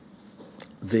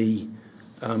the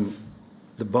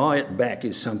buy it back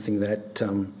is something that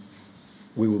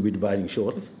we will be debating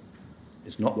shortly.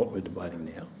 It's not what we're debating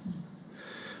now.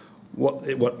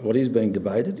 What is being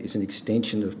debated is an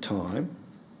extension of time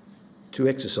to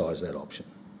exercise that option.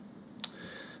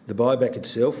 The buyback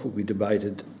itself will be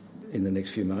debated in the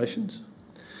next few motions.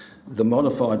 The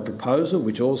modified proposal,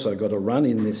 which also got a run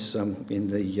in this in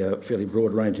the fairly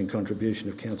broad-ranging contribution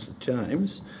of Councillor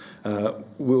James,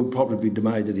 will probably be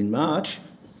debated in March,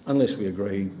 unless we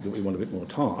agree that we want a bit more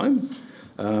time,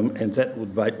 and that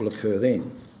debate will occur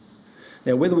then.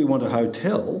 Now, whether we want a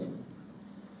hotel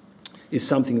is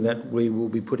something that we will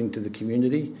be putting to the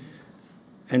community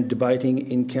and debating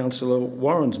in Councillor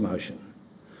Warren's motion.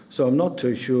 So I'm not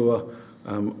too sure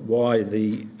why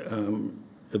the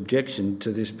objection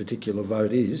to this particular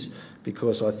vote is,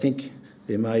 because I think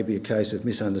there may be a case of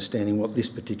misunderstanding what this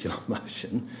particular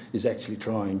motion is actually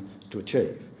trying to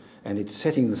achieve. And it's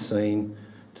setting the scene,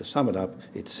 to sum it up,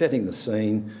 it's setting the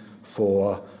scene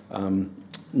for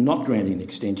not granting an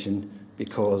extension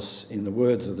because, in the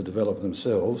words of the developer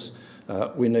themselves,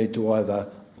 we need to either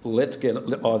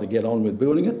get on with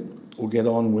building it or get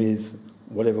on with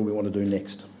whatever we want to do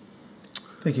next.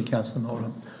 Thank you, Councillor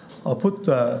Moulder. I'll put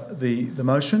the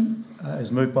motion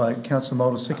as moved by Councillor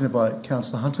Moulder, seconded by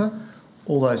Councillor Hunter.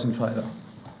 All those in favour?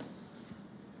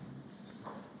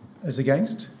 As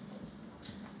against?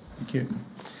 Thank you.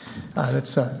 That's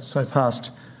so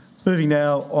passed. Moving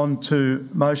now on to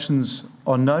motions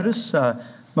on notice.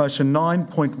 Motion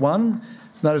 9.1,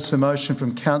 notice for motion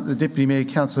from the Deputy Mayor,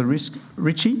 Councillor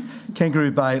Ritchie, Kangaroo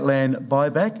Bay land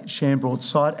buyback, Shambroad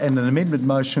site, and an amendment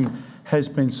motion has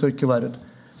been circulated.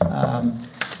 I'll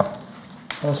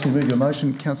ask you to move your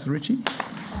motion, Councillor Ritchie.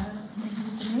 Thank you,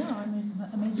 Mr Mayor. I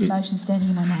move amendment motion standing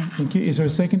in my name. Thank you. Is there a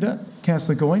seconder?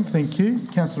 Councillor Goyne, thank you.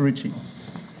 Councillor Ritchie.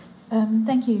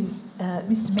 Thank you,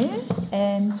 Mr Mayor,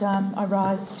 and I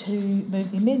rise to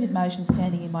move the amended motion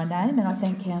standing in my name, and I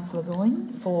thank Councillor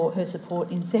Goyne for her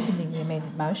support in seconding the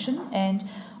amended motion, and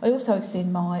I also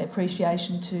extend my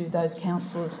appreciation to those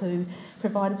councillors who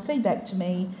provided feedback to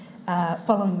me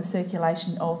following the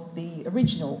circulation of the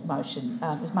original motion.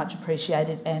 It was much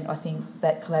appreciated, and I think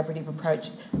that collaborative approach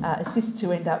assists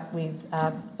to end up with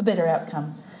a better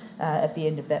outcome at the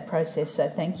end of that process, so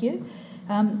thank you.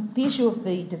 The issue of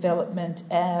the development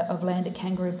of land at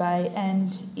Kangaroo Bay,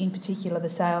 and in particular the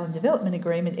sale and development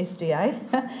agreement,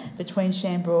 SDA, between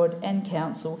Shambroad and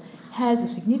Council, has a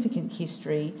significant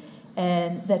history,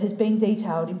 and that has been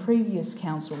detailed in previous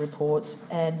council reports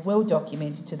and well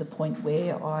documented to the point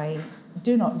where I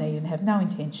do not need and have no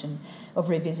intention of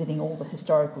revisiting all the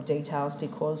historical details,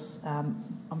 because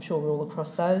I'm sure we're all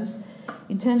across those.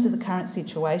 In terms of the current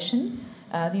situation,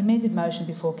 the amended motion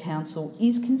before Council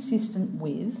is consistent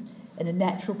with and a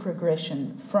natural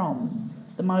progression from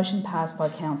the motion passed by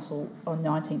Council on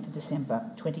 19th of December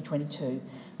 2022,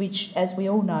 which, as we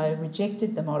all know,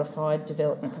 rejected the modified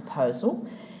development proposal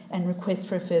and request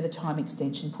for a further time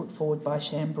extension put forward by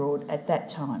Shambroad at that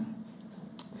time.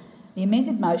 The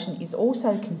amended motion is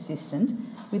also consistent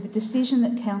with the decision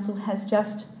that Council has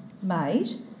just made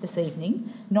this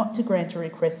evening not to grant a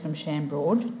request from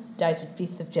Shambroad, dated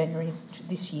 5th of January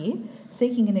this year,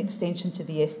 seeking an extension to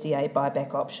the SDA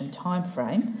buyback option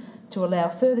timeframe to allow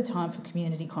further time for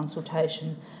community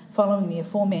consultation following the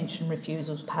aforementioned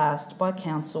refusals passed by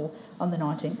Council on the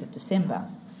 19th of December.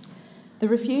 The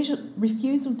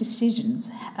refusal decisions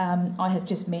I have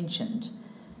just mentioned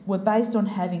were based on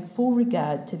having full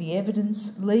regard to the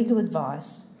evidence, legal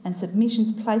advice and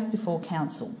submissions placed before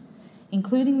Council,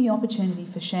 including the opportunity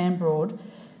for Shambroad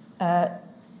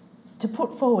to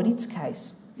put forward its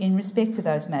case in respect to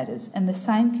those matters, and the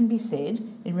same can be said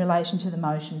in relation to the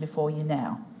motion before you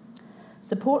now.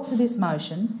 Support for this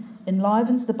motion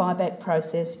enlivens the buyback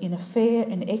process in a fair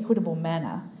and equitable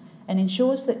manner and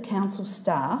ensures that Council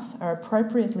staff are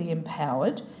appropriately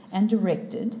empowered and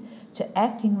directed to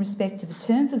act in respect to the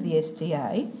terms of the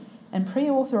SDA, and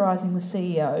pre-authorising the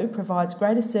CEO provides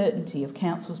greater certainty of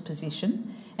Council's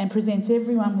position and presents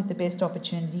everyone with the best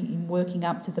opportunity in working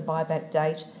up to the buyback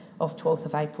date of 12th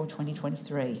of April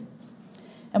 2023.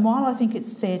 And while I think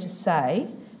it's fair to say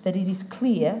that it is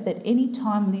clear that any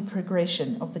timely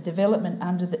progression of the development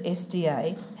under the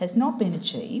SDA has not been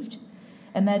achieved,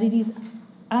 and that it is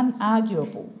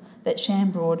unarguable that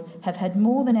Shambroad have had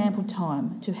more than ample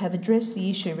time to have addressed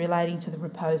the issue relating to the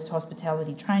proposed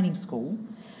hospitality training school,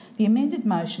 the amended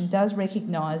motion does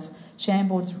recognise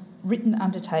Shambroad's written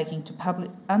undertaking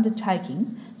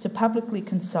to publicly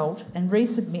consult and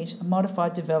resubmit a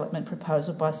modified development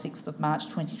proposal by 6th of March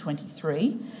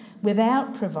 2023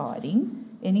 without providing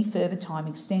any further time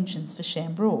extensions for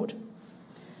Shambroad.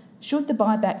 Should the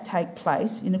buyback take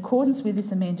place in accordance with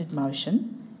this amended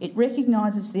motion, it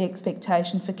recognises the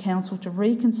expectation for Council to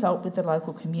reconsult with the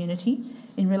local community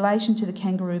in relation to the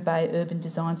Kangaroo Bay Urban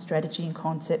Design Strategy and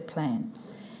Concept Plan.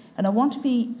 And I want to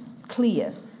be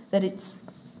clear that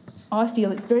I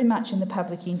feel it's very much in the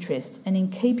public interest and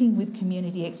in keeping with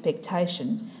community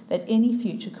expectation that any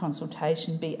future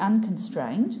consultation be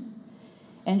unconstrained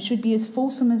and should be as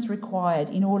fulsome as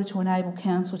required in order to enable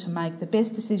Council to make the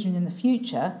best decision in the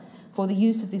future for the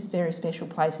use of this very special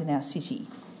place in our city.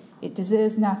 It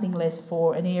deserves nothing less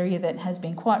for an area that has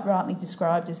been quite rightly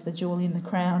described as the jewel in the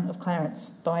crown of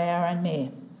Clarence by our own Mayor.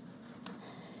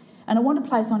 And I want to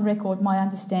place on record my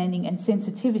understanding and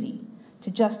sensitivity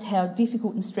to just how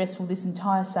difficult and stressful this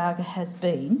entire saga has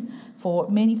been for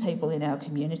many people in our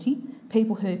community,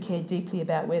 people who care deeply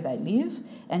about where they live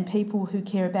and people who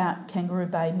care about Kangaroo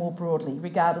Bay more broadly,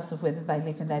 regardless of whether they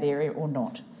live in that area or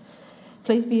not.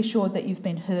 Please be assured that you've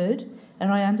been heard,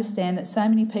 and I understand that so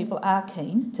many people are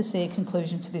keen to see a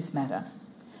conclusion to this matter.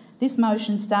 This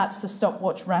motion starts the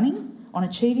stopwatch running on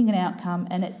achieving an outcome,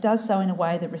 and it does so in a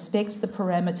way that respects the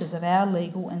parameters of our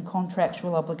legal and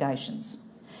contractual obligations.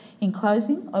 In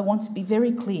closing, I want to be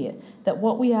very clear that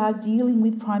what we are dealing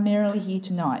with primarily here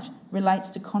tonight relates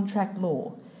to contract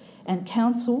law, and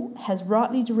Council has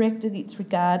rightly directed its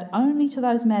regard only to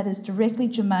those matters directly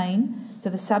germane to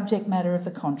the subject matter of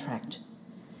the contract.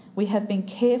 We have been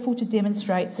careful to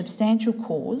demonstrate substantial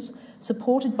cause,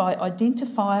 supported by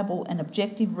identifiable and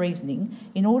objective reasoning,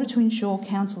 in order to ensure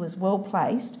Council is well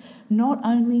placed not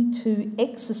only to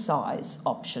exercise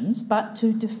options but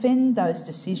to defend those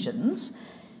decisions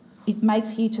it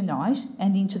makes here tonight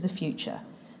and into the future.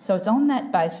 So it's on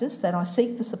that basis that I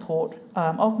seek the support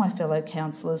of my fellow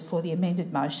councillors for the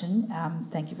amended motion.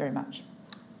 Thank you very much.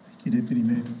 Thank you, Deputy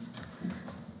Mayor.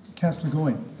 Councillor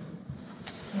Goyne.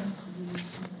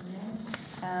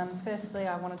 Firstly,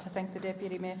 I wanted to thank the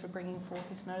Deputy Mayor for bringing forth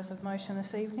this notice of motion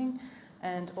this evening,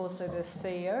 and also the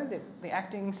CEO, the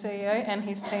acting CEO and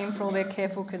his team for all their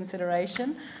careful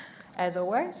consideration, as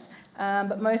always.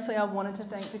 But mostly I wanted to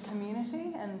thank the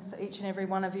community and for each and every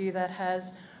one of you that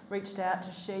has reached out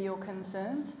to share your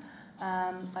concerns.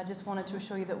 I just wanted to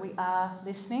assure you that we are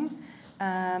listening,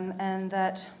 and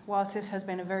that whilst this has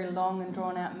been a very long and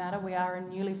drawn out matter, we are a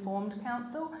newly formed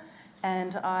council,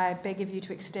 and I beg of you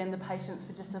to extend the patience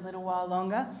for just a little while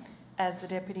longer, as the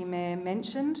Deputy Mayor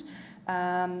mentioned,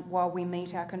 while we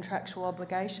meet our contractual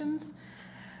obligations,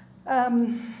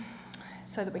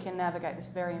 so that we can navigate this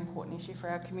very important issue for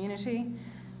our community.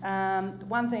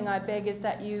 One thing I beg is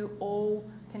that you all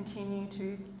continue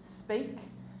to speak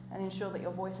and ensure that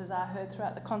your voices are heard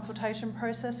throughout the consultation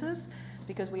processes,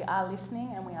 because we are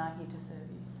listening and we are here to serve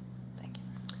you. Thank you.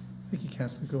 Thank you,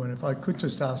 Councillor Goodwin. If I could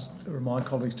just remind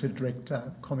colleagues to direct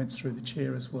comments through the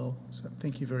chair as well. So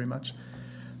thank you very much.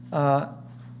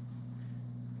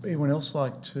 Anyone else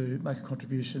like to make a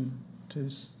contribution to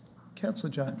this?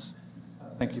 Councillor Jones.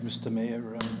 Thank you, Mr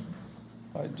Mayor.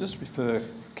 I just refer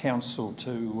Council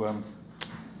to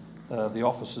the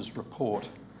officer's report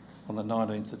on the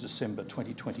 19th of December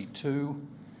 2022,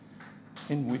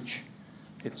 in which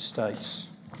it states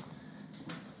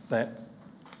that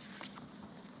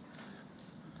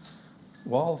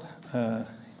while,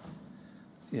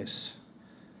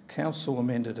 Council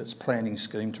amended its planning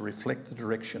scheme to reflect the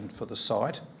direction for the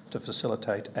site to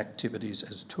facilitate activities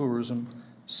as tourism,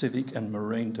 civic and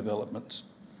marine developments,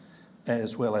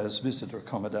 as well as visitor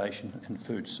accommodation and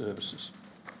food services.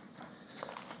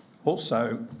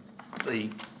 Also, the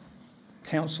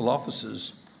council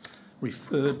officers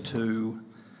referred to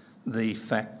the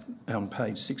fact on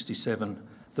page 67,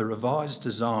 the revised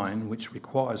design, which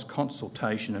requires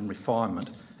consultation and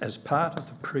refinement as part of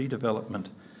the pre-development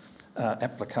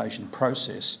application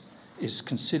process, is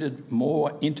considered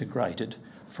more integrated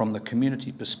from the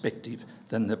community perspective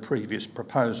than the previous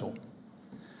proposal.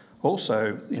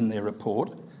 Also in their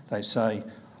report, they say,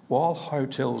 while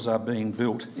hotels are being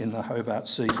built in the Hobart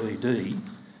CBD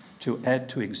to add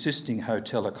to existing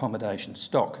hotel accommodation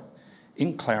stock,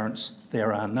 in Clarence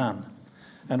there are none.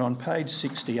 And on page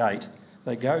 68,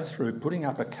 they go through putting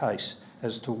up a case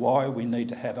as to why we need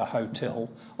to have a hotel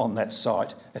on that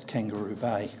site at Kangaroo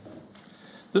Bay.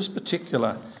 This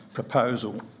particular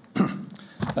proposal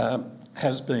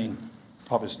has been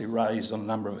obviously raised on a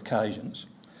number of occasions.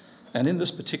 And in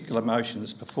this particular motion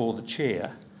that's before the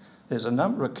Chair, there's a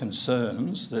number of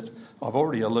concerns that I've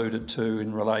already alluded to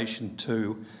in relation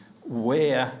to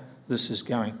where this is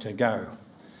going to go.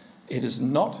 It is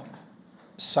not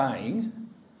saying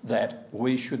that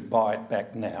we should buy it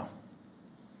back now.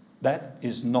 That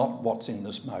is not what's in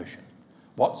this motion.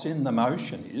 What's in the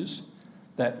motion is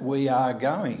that we are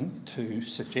going to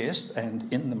suggest,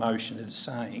 and in the motion it is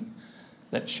saying,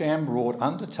 that Shamroad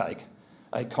undertake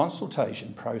a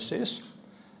consultation process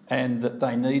and that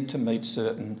they need to meet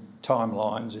certain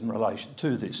timelines in relation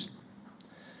to this.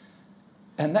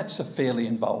 And that's a fairly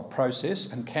involved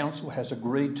process, and Council has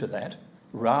agreed to that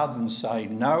rather than say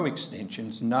no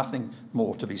extensions, nothing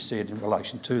more to be said in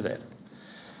relation to that.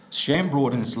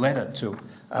 Shamroad, in its letter to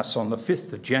us on the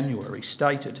 5th of January,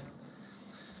 stated,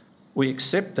 "We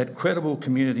accept that credible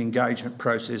community engagement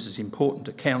process is important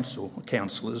to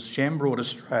councillors, Shamroad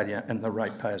Australia and the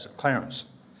ratepayers of Clarence.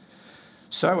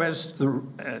 So as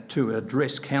to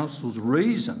address Council's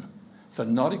reason for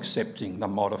not accepting the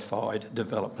modified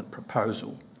development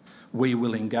proposal, we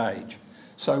will engage."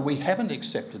 So we haven't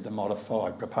accepted the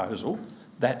modified proposal.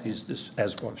 That is this,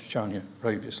 as I've shown you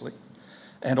previously.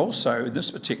 And also, in this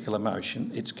particular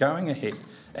motion, it's going ahead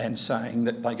and saying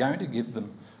that we're going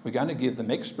to give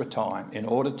them extra time in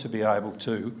order to be able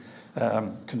to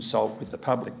consult with the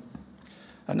public.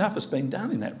 Enough has been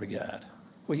done in that regard.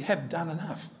 We have done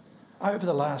enough. Over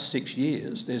the last 6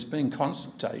 years, there's been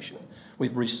consultation.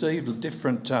 We've received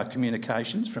different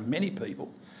communications from many people,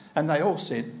 and they all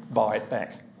said, buy it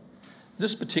back.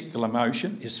 This particular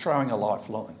motion is throwing a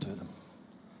lifeline to them,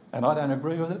 and I don't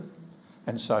agree with it,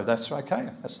 and so that's okay.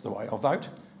 That's the way I'll vote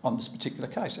on this particular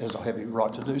case, as I have every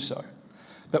right to do so.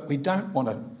 But we don't want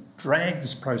to drag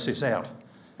this process out,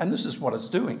 and this is what it's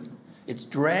doing. It's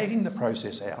dragging the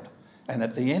process out, and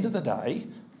at the end of the day,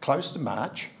 close to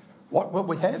March, what will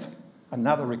we have?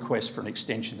 Another request for an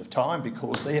extension of time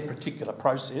because their particular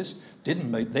process didn't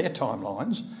meet their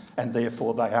timelines, and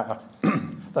therefore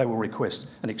they will request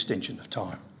an extension of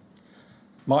time.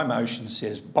 My motion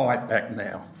says buy it back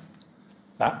now.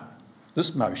 But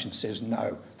this motion says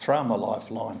no, throw them a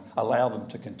lifeline, allow them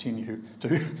to continue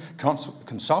to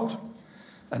consult,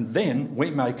 and then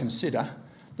we may consider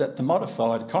that the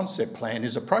modified concept plan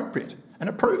is appropriate and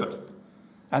approve it.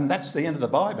 And that's the end of the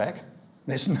buyback.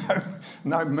 There's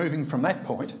no moving from that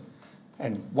point.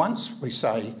 And once we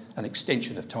say an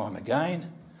extension of time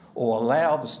again, or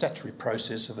allow the statutory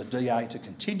process of a DA to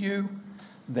continue,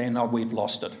 then we've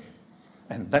lost it.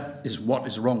 And that is what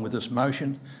is wrong with this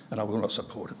motion, and I will not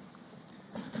support it.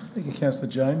 Thank you, Councillor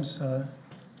James.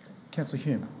 Councillor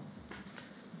Hume.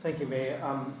 Thank you, Mayor.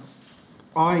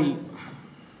 I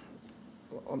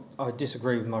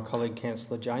disagree with my colleague,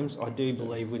 Councillor James. I do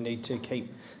believe we need to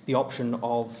keep the option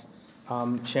of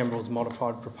Shamroad's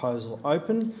modified proposal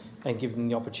open and give them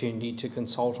the opportunity to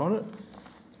consult on it,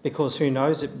 because who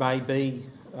knows, it may be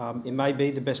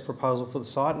the best proposal for the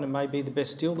site, and it may be the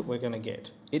best deal that we're going to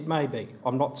get. It may be.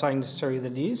 I'm not saying necessarily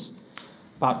that it is,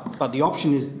 but the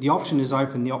option is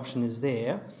open. The option is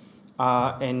there,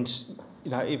 and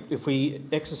you know, if we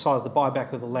exercise the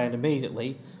buyback of the land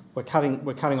immediately, we're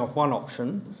cutting off one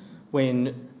option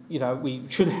when, you know, we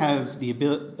should have the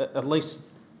ability, at least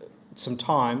some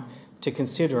time to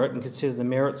consider it and consider the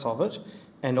merits of it,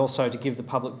 and also to give the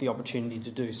public the opportunity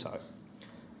to do so.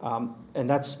 And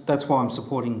that's why I'm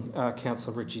supporting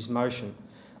Councillor Ritchie's motion.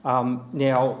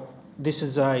 Now, this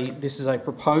is a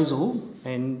proposal,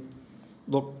 and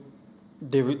look,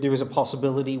 there is a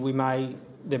possibility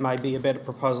there may be a better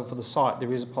proposal for the site.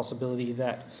 There is a possibility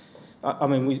that, I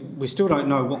mean, we still don't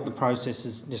know what the process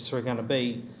is necessarily going to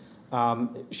be.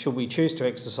 Should we choose to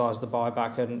exercise the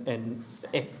buyback and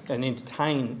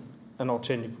entertain an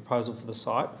alternative proposal for the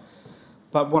site?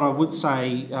 But what I would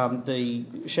say the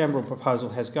Shamrock proposal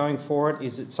has going for it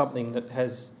is it's something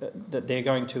that they're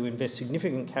going to invest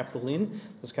significant capital in,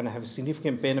 that's going to have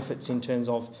significant benefits in terms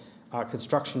of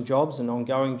construction jobs and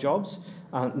ongoing jobs,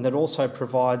 and that also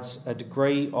provides a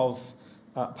degree of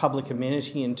public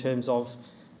amenity in terms of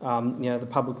the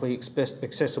publicly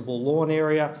accessible lawn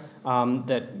area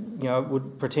that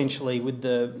would potentially, with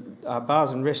the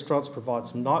bars and restaurants, provide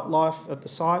some nightlife at the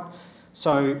site.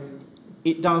 So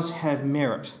it does have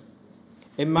merit.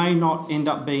 It may not end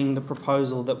up being the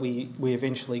proposal that we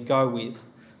eventually go with,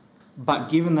 but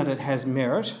given that it has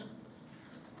merit,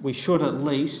 we should at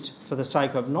least, for the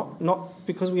sake of, not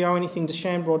because we owe anything to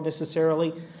Shamrock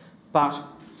necessarily, but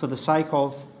for the sake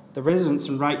of the residents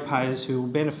and ratepayers who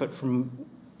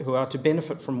are to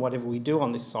benefit from whatever we do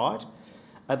on this site,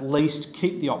 at least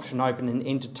keep the option open and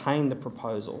entertain the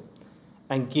proposal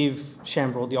and give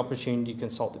Shamrock the opportunity to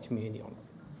consult the community on it.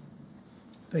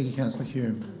 Thank you, Councillor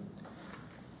Hume.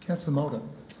 Councillor Mulder.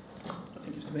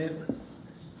 Thank you, Mr Mayor.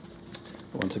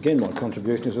 Once again, my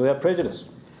contribution is without prejudice.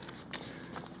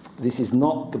 This is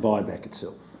not the buyback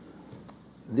itself.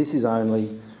 This is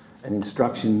only an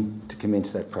instruction to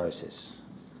commence that process.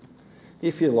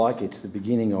 If you like, it's the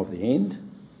beginning of the end,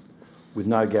 with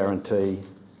no guarantee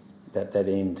that that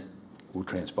end will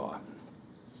transpire.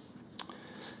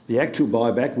 The actual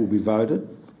buyback will be voted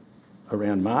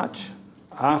around March,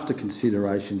 after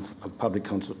consideration of public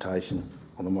consultation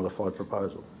on the modified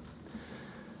proposal.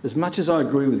 As much as I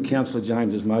agree with Councillor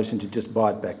James's motion to just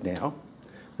buy it back now,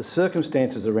 the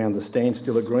circumstances around the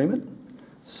standstill agreement,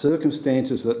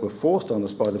 circumstances that were forced on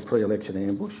us by the pre-election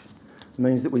ambush,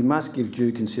 means that we must give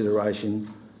due consideration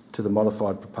to the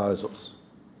modified proposals,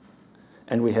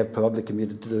 and we have publicly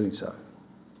committed to doing so.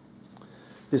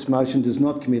 This motion does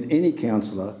not commit any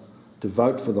councillor to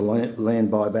vote for the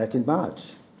land buyback in March,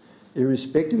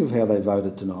 irrespective of how they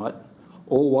voted tonight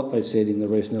or what they said in the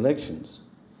recent elections.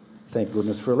 Thank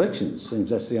goodness for elections. Seems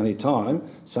that's the only time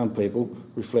some people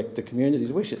reflect the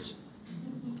community's wishes.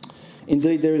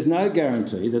 Indeed, there is no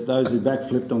guarantee that those who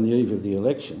backflipped on the eve of the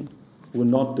election will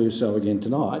not do so again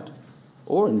tonight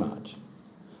or in March.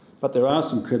 But there are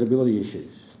some credibility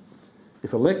issues.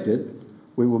 If elected,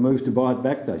 we will move to buy it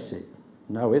back, they said.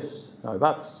 No ifs, no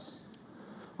buts.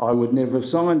 I would never have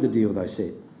signed the deal, they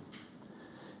said.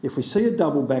 If we see a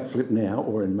double backflip now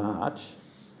or in March,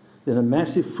 then a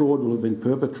massive fraud will have been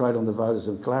perpetrated on the voters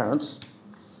of Clarence,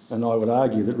 and I would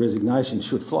argue that resignation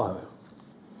should flow.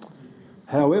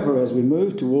 However, as we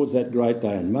move towards that great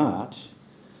day in March,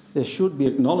 there should be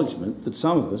acknowledgement that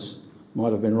some of us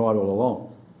might have been right all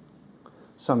along.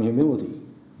 Some humility,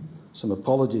 some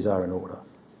apologies are in order.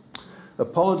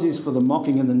 Apologies for the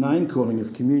mocking and the name-calling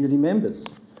of community members.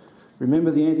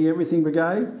 Remember the Anti-Everything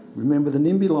Brigade? Remember the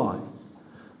NIMBY line?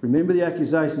 Remember the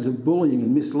accusations of bullying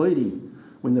and misleading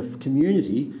when the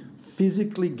community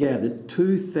physically gathered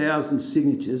 2,000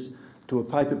 signatures to a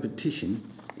paper petition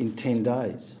in 10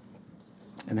 days?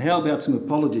 And how about some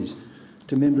apologies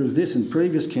to members of this and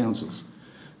previous councils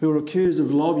who were accused of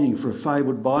lobbying for a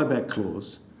fabled buyback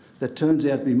clause that turns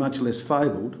out to be much less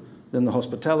fabled than the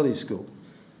hospitality school?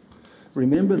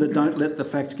 Remember the "don't let the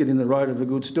facts get in the road of a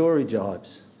good story"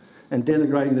 jibes and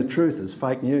denigrating the truth as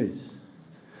fake news.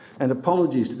 And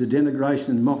apologies to the denigration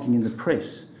and mocking in the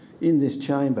press, in this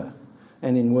chamber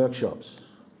and in workshops.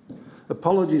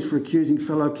 Apologies for accusing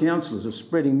fellow councillors of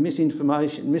spreading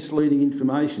misinformation, misleading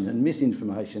information and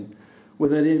misinformation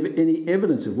without any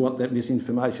evidence of what that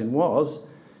misinformation was,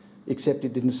 except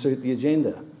it didn't suit the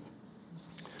agenda.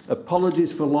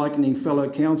 Apologies for likening fellow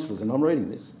councillors, and I'm reading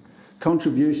this,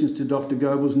 contributions to Dr.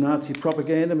 Goebel's Nazi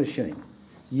propaganda machine.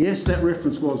 Yes, that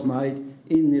reference was made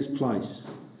in this place.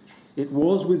 It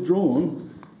was withdrawn,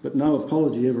 but no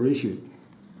apology ever issued.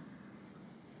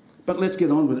 But let's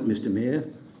get on with it, Mr Mayor.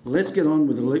 Let's get on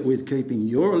with keeping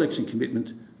your election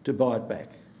commitment to buy it back.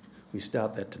 We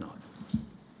start that tonight.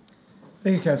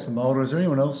 Thank you, Councillor Mulder. Is there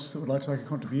anyone else that would like to make a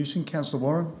contribution? Councillor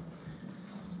Warren.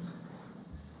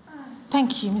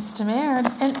 Thank you, Mr Mayor.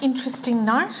 An interesting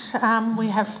night. We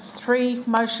have 3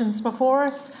 motions before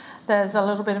us. There's a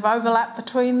little bit of overlap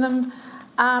between them.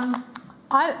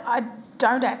 I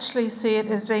don't actually see it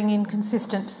as being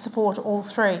inconsistent to support all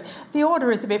 3. The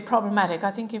order is a bit problematic.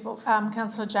 I think if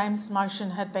Councillor James'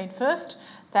 motion had been first,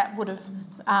 that would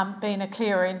have been a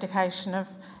clearer indication of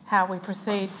how we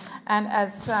proceed. And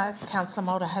as Councillor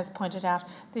Mulder has pointed out,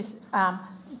 this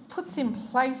puts in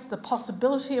place the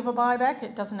possibility of a buyback.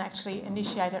 It doesn't actually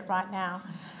initiate it right now.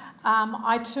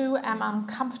 I too am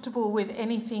uncomfortable with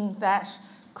anything that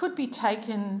could be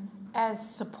taken as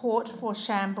support for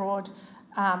Shamroad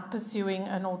pursuing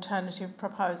an alternative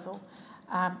proposal,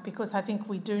 because I think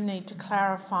we do need to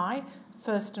clarify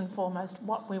first and foremost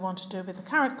what we want to do with the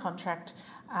current contract,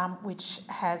 which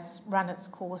has run its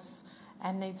course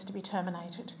and needs to be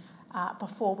terminated,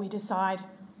 before we decide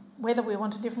whether we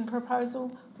want a different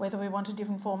proposal, whether we want a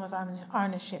different form of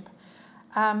ownership.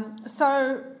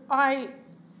 So I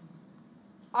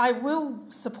will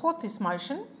support this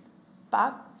motion,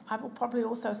 but I will probably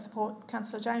also support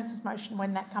Councillor James's motion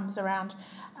when that comes around,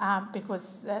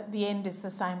 because the end is the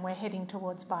same. We're heading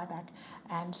towards buyback,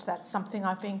 and that's something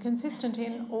I've been consistent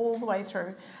in all the way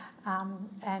through,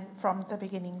 and from the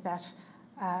beginning, that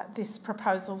this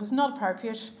proposal was not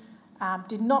appropriate,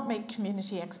 did not meet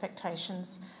community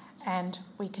expectations, and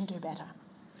we can do better.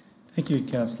 Thank you,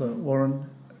 Councillor Warren.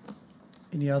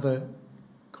 Any other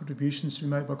contributions to be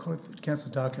made by colleague?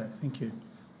 Councillor Darko, thank you.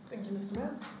 Thank you, Mr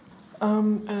Mayor.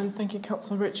 And thank you,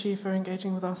 Councillor Ritchie, for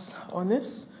engaging with us on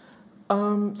this.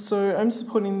 So I'm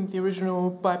supporting the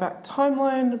original buyback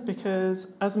timeline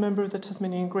because, as a member of the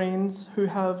Tasmanian Greens, who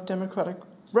have democratic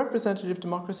representative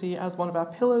democracy as one of our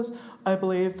pillars, I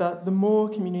believe that the more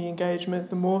community engagement,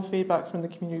 the more feedback from the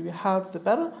community we have, the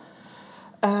better.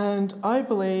 And I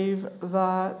believe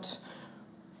that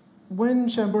when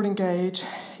Shamroad engage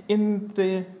in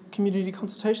the community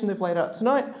consultation they've laid out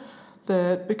tonight,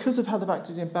 that because of how they've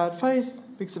acted in bad faith,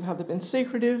 because of how they've been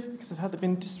secretive, because of how they've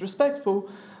been disrespectful,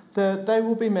 that they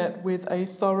will be met with a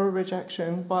thorough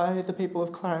rejection by the people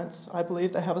of Clarence. I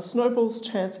believe they have a snowball's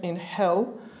chance in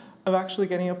hell of actually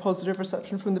getting a positive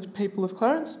reception from the people of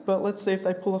Clarence, but let's see if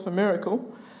they pull off a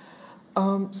miracle.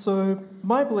 So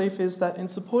my belief is that in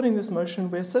supporting this motion,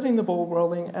 we're setting the ball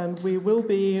rolling, and we will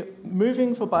be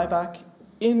moving for buyback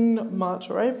in March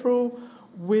or April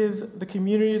with the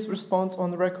community's response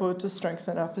on the record to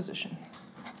strengthen our position.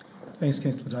 Thanks,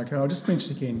 Councillor Darko. I'll just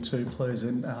mention again too, please,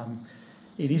 and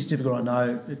it is difficult, I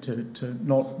know, to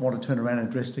not want to turn around and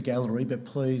address the gallery, but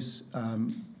please,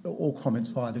 all comments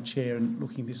via the chair and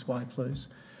looking this way, please.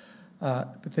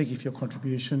 But thank you for your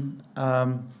contribution.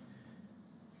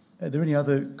 Are there any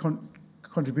other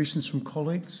contributions from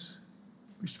colleagues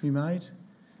wish to be made?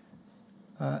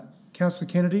 Councillor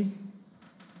Kennedy?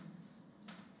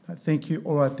 Thank you.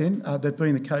 All right then. That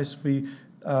being the case, we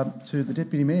to the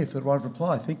Deputy Mayor for the right of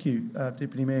reply. Thank you,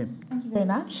 Deputy Mayor. Thank you very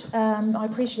much. I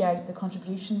appreciate the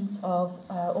contributions of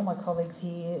all my colleagues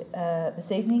here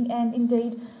this evening, and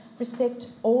indeed respect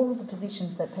all of the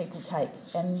positions that people take,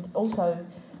 and also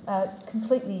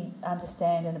completely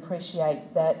understand and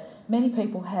appreciate that many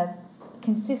people have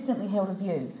consistently held a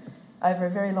view over a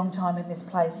very long time in this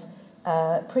place,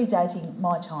 predating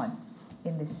my time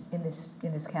in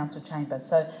this council chamber.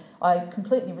 So I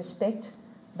completely respect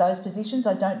those positions.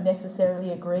 I don't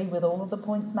necessarily agree with all of the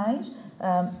points made,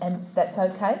 and that's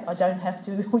okay. We don't have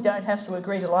to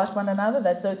agree to like one another.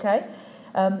 That's okay.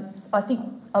 I think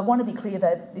I want to be clear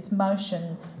that this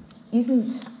motion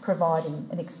isn't providing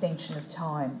an extension of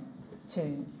time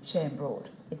to Shamroad.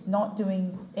 It's not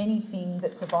doing anything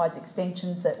that provides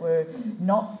extensions that were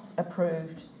not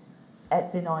approved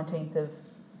at the 19th of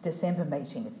December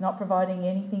meeting. It's not providing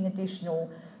anything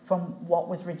additional from what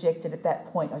was rejected at that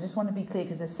point. I just want to be clear,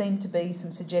 because there seemed to be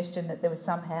some suggestion that there was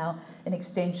somehow an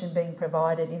extension being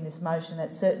provided in this motion.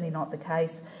 That's certainly not the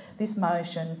case. This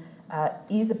motion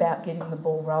is about getting the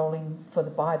ball rolling for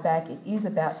the buyback. It is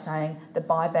about saying the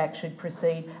buyback should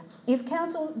proceed. If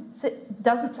Council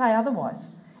doesn't say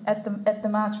otherwise at the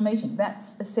March meeting,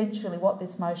 that's essentially what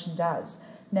this motion does.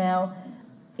 Now,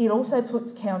 it also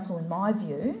puts Council, in my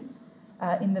view,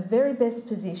 in the very best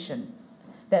position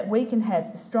that we can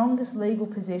have the strongest legal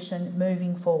position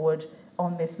moving forward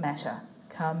on this matter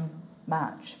come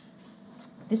March.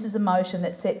 This is a motion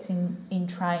that sets in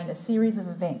train a series of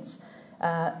events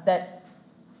that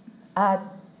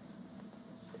are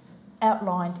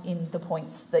outlined in the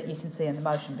points that you can see in the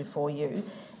motion before you.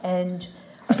 And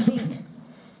I think,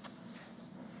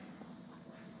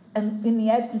 and in the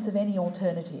absence of any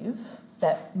alternative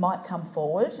that might come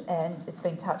forward, and it's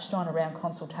been touched on around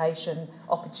consultation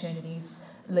opportunities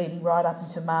leading right up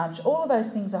into March, all of those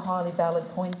things are highly valid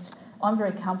points. I'm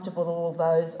very comfortable with all of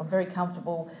those. I'm very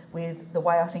comfortable with the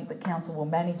way I think that Council will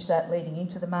manage that leading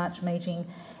into the March meeting.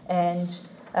 And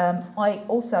I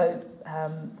also,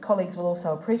 colleagues will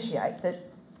also appreciate that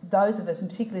those of us,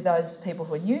 and particularly those people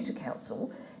who are new to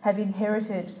Council, have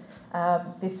inherited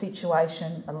this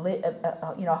situation,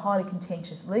 a highly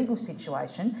contentious legal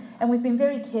situation, and we've been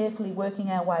very carefully working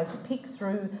our way to pick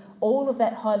through all of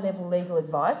that high-level legal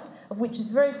advice, of which is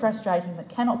very frustrating that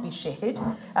cannot be shared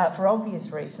for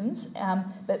obvious reasons.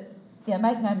 But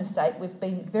make no mistake, we've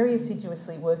been very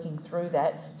assiduously working through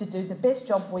that to do the best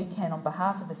job we can on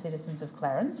behalf of the citizens of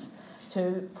Clarence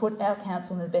to put our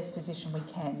council in the best position we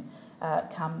can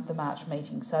come the March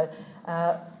meeting. So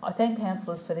I thank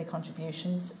councillors for their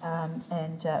contributions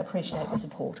and appreciate the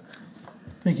support.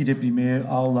 Thank you, Deputy Mayor.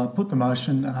 I'll put the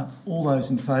motion. All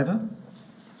those in favour?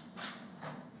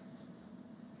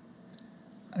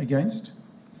 Against?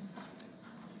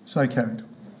 So carried.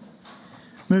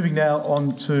 Moving now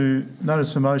on to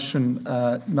notice of motion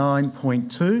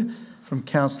 9.2 from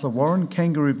Councillor Warren,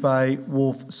 Kangaroo Bay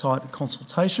Wharf Site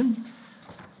Consultation.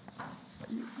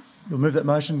 You'll move that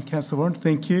motion, Councillor Warren.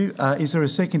 Thank you. Is there a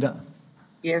seconder?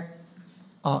 Yes.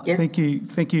 Yes.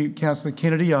 Thank you, Councillor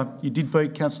Kennedy. You did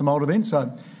beat Councillor Mulder then,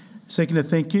 so seconder,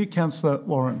 thank you. Councillor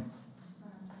Warren.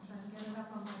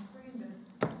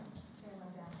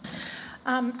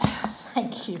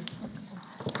 Thank you,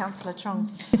 Councillor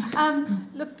Chong.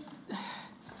 Look,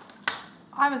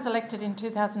 I was elected in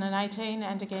 2018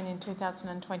 and again in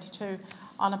 2022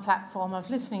 on a platform of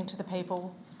listening to the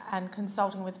people and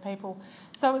consulting with people.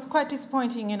 So it was quite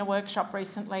disappointing in a workshop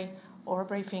recently, or a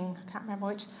briefing, I can't remember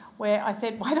which, where I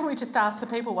said, why don't we just ask the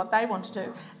people what they want to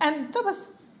do? And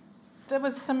there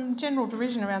was some general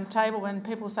derision around the table when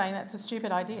people were saying that's a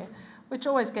stupid idea, which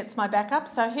always gets my back up.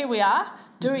 So here we are,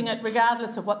 doing it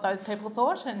regardless of what those people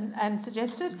thought and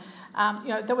suggested.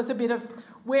 There was a bit of,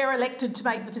 we're elected to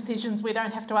make the decisions, we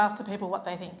don't have to ask the people what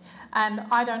they think. And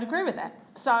I don't agree with that.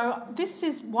 So this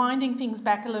is winding things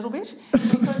back a little bit,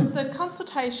 because the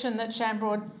consultation that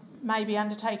Shamroad may be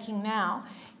undertaking now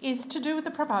is to do with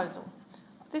the proposal.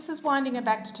 This is winding it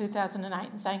back to 2008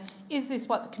 and saying, is this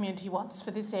what the community wants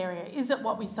for this area? Is it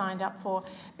what we signed up for?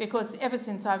 Because ever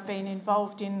since I've been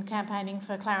involved in campaigning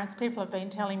for Clarence, people have been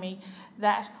telling me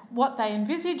that what they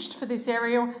envisaged for this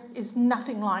area is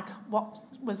nothing like what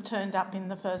was turned up in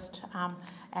the first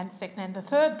and second and the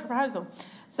third proposal.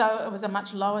 So it was a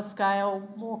much lower scale,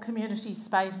 more community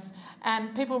space,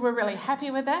 and people were really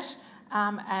happy with that.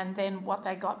 And then what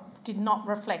they got did not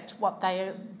reflect what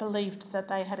they believed that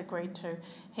they had agreed to,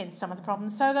 hence some of the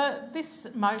problems. So this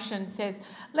motion says,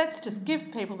 let's just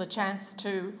give people the chance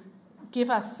to give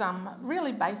us some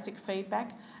really basic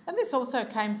feedback. And this also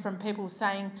came from people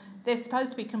saying they're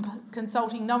supposed to be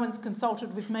consulting, no one's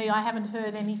consulted with me, I haven't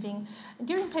heard anything, and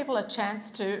giving people a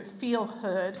chance to feel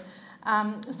heard.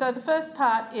 So the first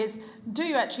part is, do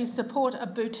you actually support a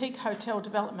boutique hotel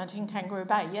development in Kangaroo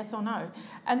Bay, yes or no?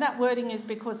 And that wording is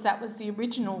because that was the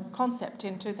original concept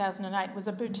in 2008, was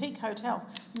a boutique hotel,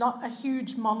 not a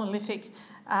huge monolithic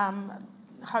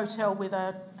hotel with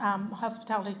a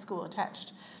hospitality school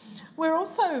attached. We're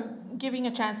also giving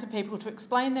a chance for people to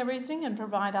explain their reasoning and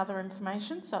provide other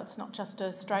information, so it's not just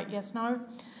a straight yes-no.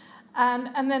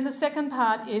 And then the second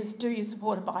part is, do you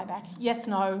support a buyback? Yes,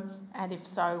 no, and if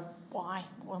so, why?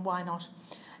 Or why not?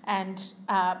 And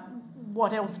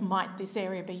what else might this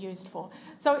area be used for?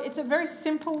 So it's a very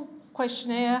simple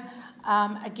questionnaire.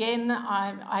 Again,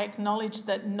 I acknowledge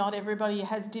that not everybody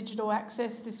has digital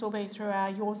access. This will be through our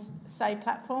Your Say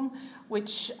platform,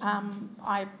 which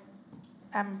I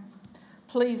am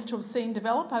pleased to have seen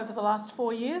develop over the last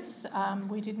 4 years.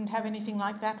 We didn't have anything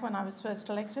like that when I was first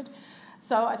elected.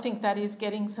 So I think that is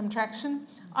getting some traction.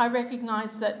 I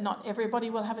recognise that not everybody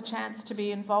will have a chance to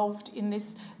be involved in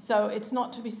this, so it's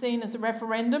not to be seen as a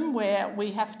referendum where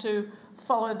we have to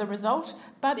follow the result,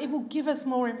 but it will give us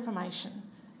more information,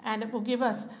 and it will give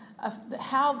us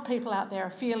how the people out there are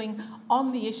feeling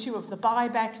on the issue of the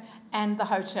buyback and the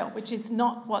hotel, which is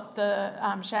not what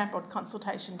the Shamroad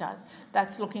consultation does.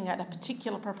 That's looking at a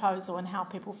particular proposal and how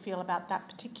people feel about that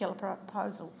particular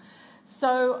proposal.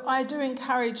 So I do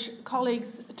encourage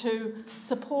colleagues to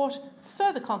support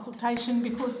further consultation,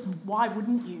 because why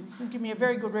wouldn't you? You give me a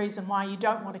very good reason why you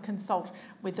don't want to consult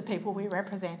with the people we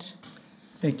represent.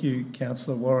 Thank you,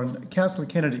 Councillor Warren. Councillor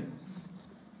Kennedy.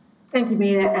 Thank you,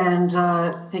 Mayor, and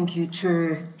thank you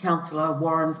to Councillor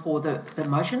Warren for the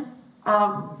motion.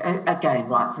 Again,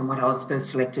 right from when I was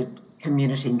first elected,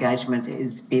 community engagement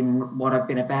has been what I've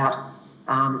been about.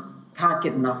 Can't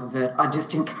get enough of it. I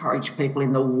just encourage people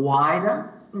in the wider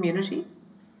community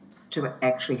to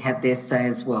actually have their say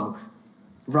as well,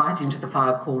 right into the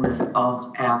far corners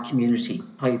of our community.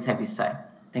 Please have your say.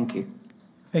 Thank you.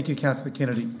 Thank you, Councillor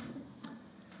Kennedy.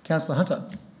 Councillor Hunter.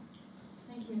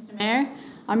 Thank you, Mr. Mayor.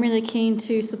 I'm really keen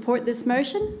to support this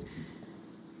motion.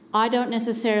 I don't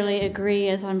necessarily agree,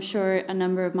 as I'm sure a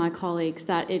number of my colleagues,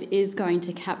 that it is going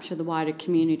to capture the wider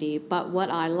community. But what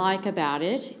I like about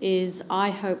it is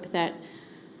I hope that,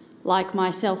 like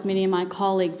myself, many of my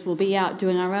colleagues will be out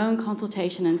doing our own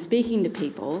consultation and speaking to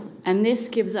people, and this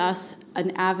gives us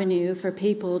an avenue for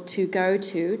people to go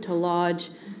to lodge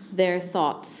their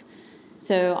thoughts.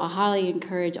 So I highly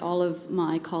encourage all of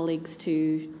my colleagues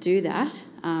to do that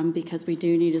because we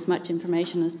do need as much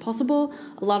information as possible.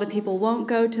 A lot of people won't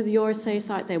go to the Your Say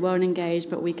site, they won't engage,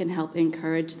 but we can help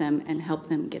encourage them and help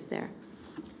them get there.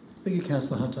 Thank you,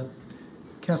 Councillor Hunter.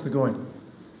 Councillor Goyne.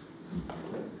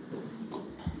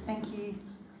 Thank you.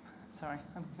 Sorry,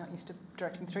 I'm not used to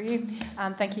directing through you.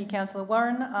 Thank you, Councillor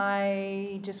Warren.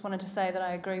 I just wanted to say that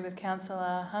I agree with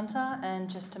Councillor Hunter, and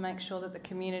just to make sure that the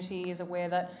community is aware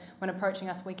that when approaching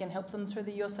us, we can help them through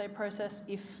the Your Say process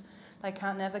if they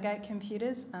can't navigate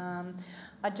computers.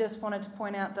 I just wanted to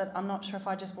point out that I'm not sure if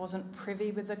I just wasn't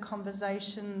privy with the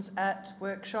conversations at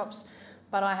workshops,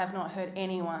 but I have not heard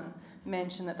anyone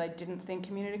mention that they didn't think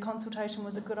community consultation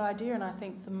was a good idea, and I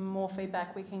think the more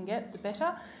feedback we can get, the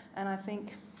better. And I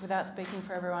think, without speaking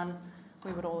for everyone,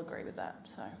 we would all agree with that.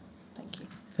 So, thank you.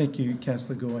 Thank you,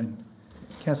 Councillor Goyne.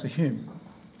 Councillor Hume.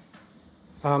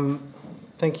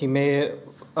 Thank you, Mayor.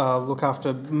 Look,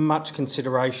 after much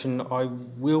consideration, I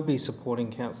will be supporting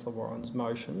Councillor Warren's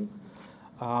motion,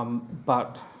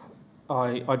 but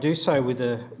I do so with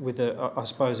I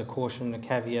suppose a caution and a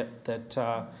caveat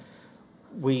that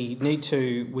we need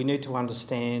to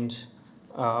understand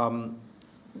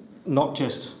not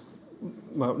just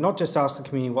ask the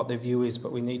community what their view is,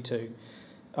 but we need to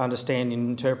understand in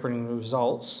interpreting the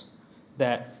results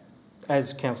that,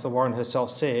 as Councillor Warren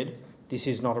herself said, this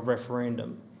is not a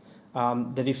referendum.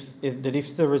 That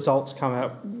if the results come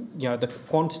out, the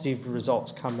quantitative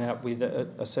results come out with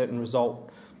a certain result,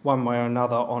 one way or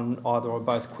another, on either or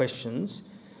both questions,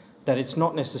 that it's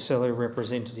not necessarily a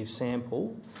representative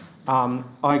sample. I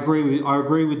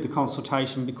agree with the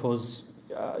consultation because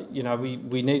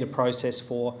we need a process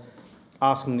for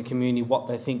asking the community what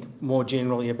they think more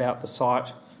generally about the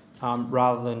site,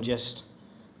 rather than just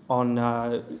on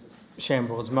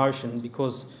Shambroad's motion,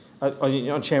 because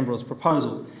on Shambroad's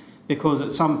proposal. Because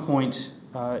at some point,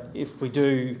 if we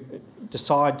do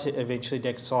decide to eventually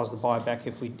exercise the buyback,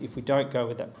 if we don't go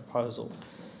with that proposal,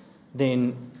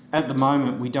 then at the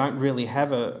moment we don't really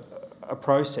have a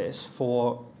process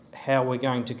for how we're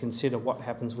going to consider what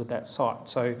happens with that site.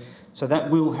 So that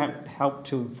will help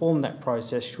to inform that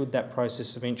process should that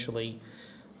process eventually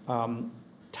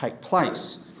take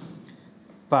place.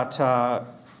 But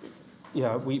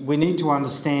we need to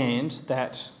understand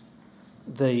that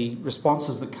the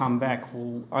responses that come back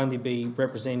will only be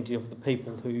representative of the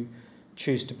people who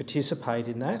choose to participate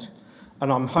in that.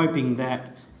 And I'm hoping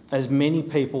that as many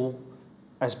people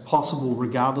as possible,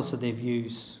 regardless of their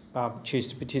views, choose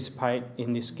to participate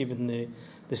in this, given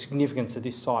the significance of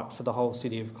this site for the whole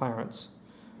city of Clarence.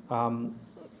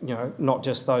 Not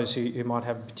just those who might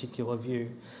have a particular view.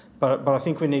 But I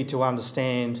think we need to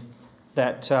understand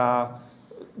that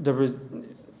the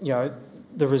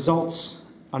results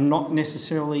are not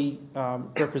necessarily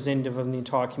representative of the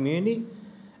entire community,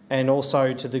 and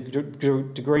also to the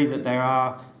degree that there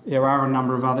are a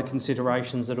number of other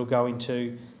considerations that will go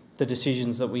into the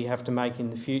decisions that we have to make in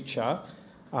the future,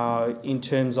 in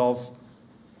terms of,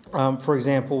 for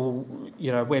example,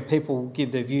 where people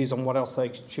give their views on what else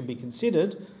they should be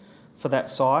considered for that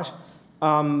site.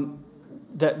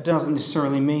 That doesn't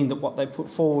necessarily mean that what they put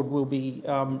forward will be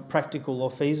practical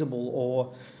or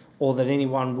feasible, or that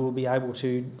anyone will be able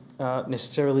to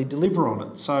necessarily deliver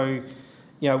on it. So,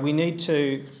 we need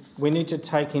to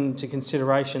take into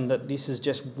consideration that this is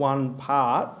just one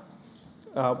part,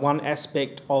 one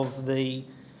aspect of the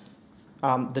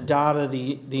data,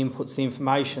 the inputs, the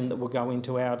information that will go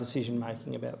into our decision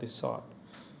making about this site.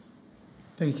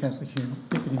 Thank you, Councillor Hume.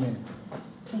 Deputy Mayor.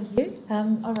 Thank you.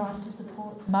 I rise to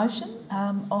support the motion.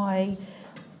 I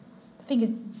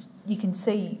think you can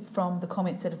see from the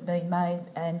comments that have been made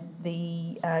and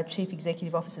the Chief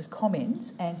Executive Officer's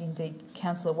comments, and indeed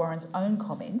Councillor Warren's own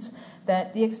comments,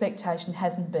 that the expectation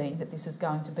hasn't been that this is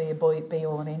going to be a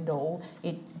be-all and end-all.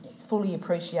 It fully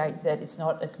appreciate that it's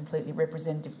not a completely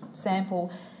representative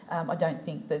sample. I don't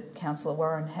think that Councillor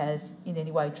Warren has in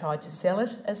any way tried to sell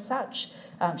it as such.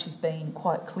 She's been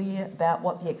quite clear about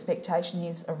what the expectation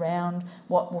is around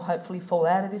what will hopefully fall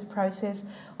out of this process.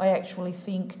 I actually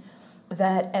think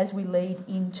that as we lead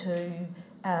into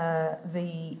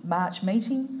the March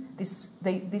meeting, this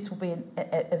will be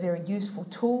a very useful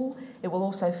tool. It will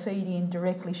also feed in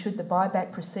directly should the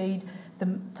buyback proceed.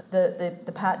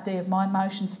 The Part D of my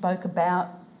motion spoke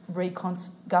about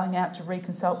going out to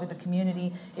reconsult with the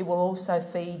community. It will also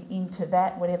feed into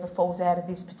that, whatever falls out of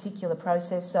this particular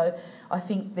process. So I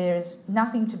think there is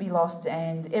nothing to be lost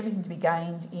and everything to be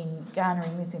gained in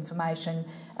garnering this information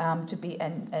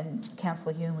and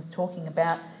Councillor Hume was talking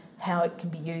about how it can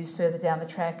be used further down the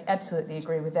track. Absolutely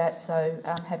agree with that. So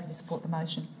I'm happy to support the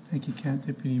motion. Thank you,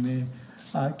 Deputy Mayor.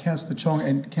 Councillor Chong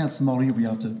and Councillor Mulder, you'll be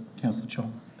after Councillor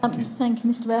Chong. Thank you,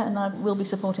 Mr. Mayor, and I will be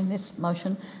supporting this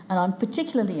motion. And I'm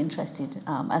particularly interested,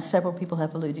 as several people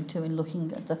have alluded to, in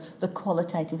looking at the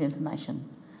qualitative information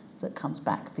that comes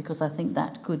back, because I think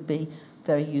that could be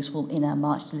very useful in our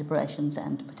March deliberations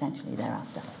and potentially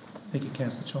thereafter. Thank you,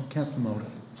 Councillor Chong. Councillor Mulder.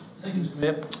 Thank you,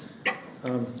 Mr.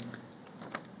 Mayor.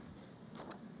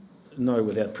 No,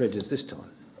 without prejudice this time.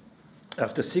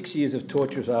 After 6 years of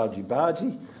torturous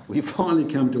argy-bargy, we finally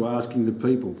come to asking the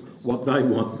people what they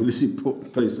want with this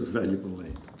important piece of valuable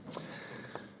land.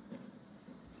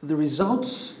 The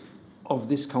results of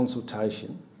this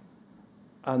consultation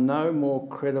are no more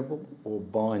credible or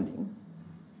binding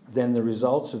than the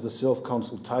results of the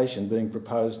self-consultation being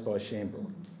proposed by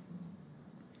Shamrock.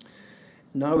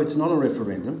 No, it's not a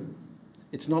referendum.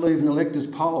 It's not even an electors'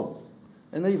 poll.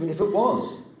 And even if it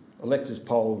was, electors'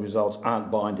 poll results aren't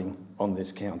binding on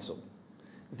this council.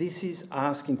 This is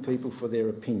asking people for their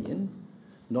opinion,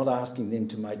 not asking them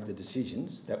to make the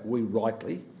decisions that we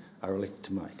rightly are elected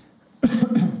to make.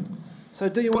 So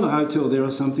do you want a hotel there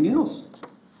or something else?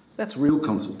 That's real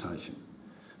consultation.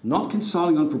 Not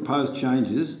consulting on proposed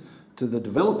changes to the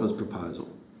developer's proposal.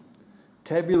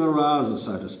 Tabula rasa,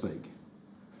 so to speak.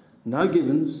 No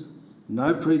givens,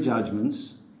 no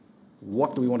prejudgments.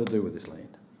 What do we want to do with this land?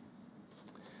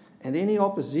 And any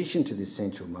opposition to this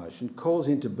central motion calls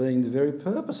into being the very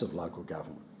purpose of local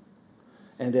government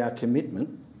and our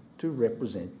commitment to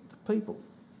represent the people.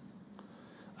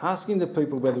 Asking the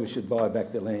people whether we should buy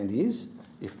back the land is,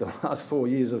 if the last 4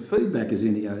 years of feedback is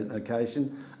any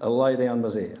occasion, a lay-down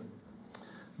misere.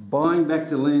 Buying back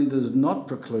the land does not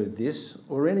preclude this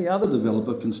or any other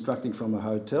developer constructing from a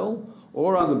hotel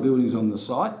or other buildings on the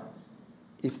site,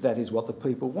 if that is what the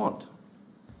people want.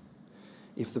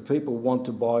 If the people want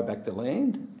to buy back the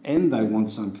land and they want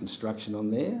some construction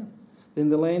on there, then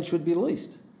the land should be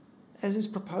leased, as is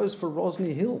proposed for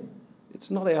Rosny Hill. It's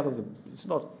not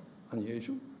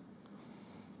unusual.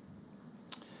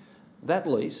 That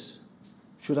lease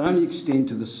should only extend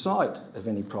to the site of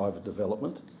any private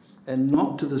development and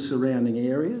not to the surrounding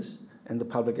areas and the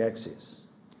public access.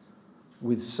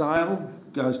 With sale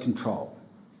goes control,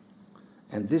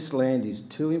 and this land is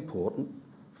too important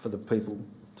for the people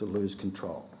to lose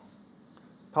control.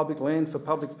 Public land for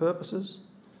public purposes,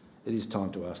 it is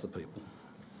time to ask the people.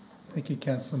 Thank you,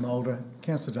 Councillor Mulder.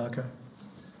 Councillor Darko.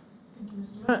 Thank you,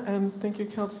 Mr. Mayor, and thank you,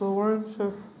 Councillor Warren,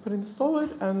 for putting this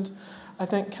forward. And I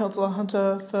thank Councillor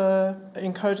Hunter for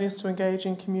encouraging us to engage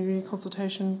in community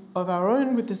consultation of our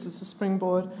own with this as a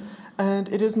springboard. And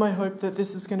it is my hope that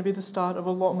this is going to be the start of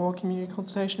a lot more community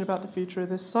consultation about the future of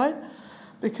this site,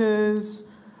 because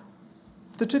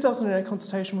the 2008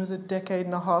 consultation was a decade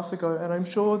and a half ago, and I'm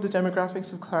sure the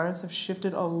demographics of Clarence have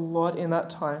shifted a lot in that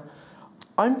time.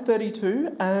 I'm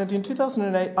 32, and in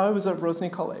 2008 I was at Rosny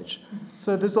College.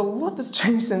 So there's a lot that's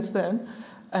changed since then.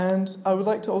 And I would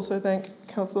like to also thank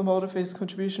Councillor Mulder for his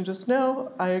contribution just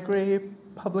now. I agree,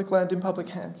 public land in public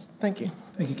hands. Thank you.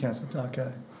 Thank you, Councillor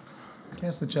Darko.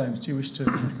 Councillor James, do you wish to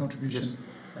make a contribution? Yes.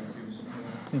 Thank you, Mr. Mayor.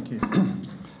 Thank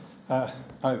you.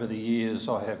 Over the years,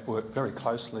 I have worked very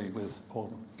closely with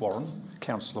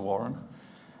Councillor Warren,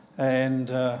 and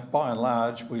by and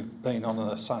large, we've been on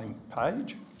the same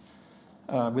page,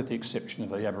 with the exception of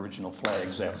the Aboriginal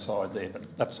flags outside there,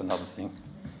 but that's another thing.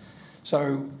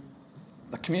 So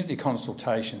the community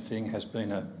consultation thing has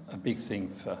been a big thing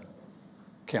for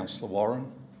Councillor Warren,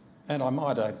 and I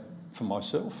might add for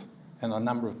myself and a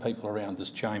number of people around this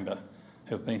chamber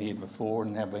who have been here before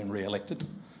and have been re-elected,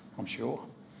 I'm sure.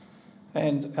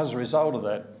 And as a result of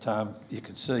that, you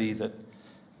could see that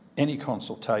any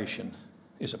consultation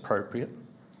is appropriate.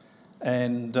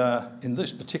 And in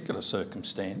this particular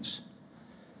circumstance,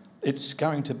 it's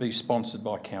going to be sponsored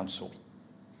by council.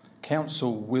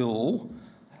 Council will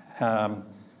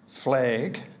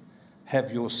flag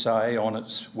Have Your Say on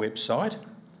its website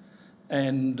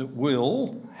and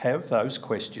will have those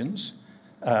questions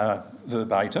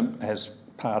verbatim as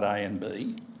part A and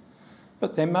B.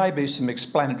 But there may be some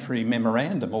explanatory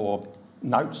memorandum or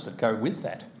notes that go with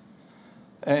that.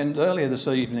 And earlier this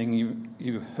evening,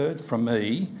 you heard from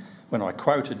me when I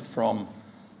quoted from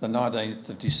the 19th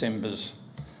of December's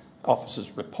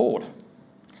officers' report,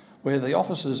 where the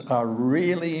officers are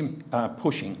really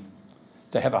pushing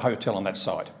to have a hotel on that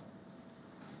site.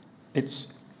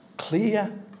 It's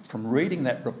clear from reading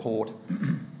that report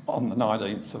on the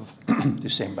 19th of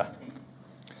December.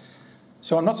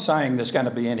 So I'm not saying there's going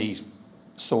to be any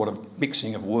sort of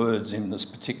mixing of words in this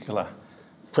particular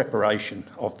preparation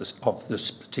of this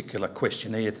particular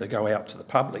questionnaire to go out to the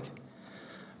public.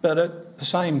 But at the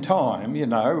same time, you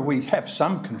know, we have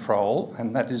some control,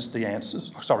 and that is the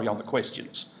answers, sorry, on the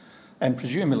questions. And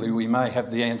presumably we may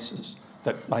have the answers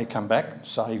that may come back and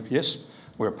say, yes,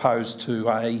 we're opposed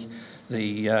to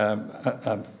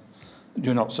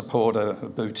do not support a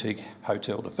boutique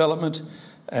hotel development,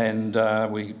 and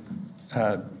we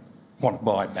want to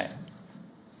buy it back.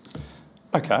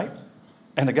 Okay,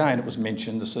 and again it was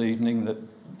mentioned this evening that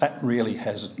that really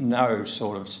has no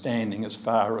sort of standing as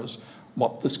far as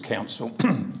what this council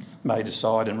may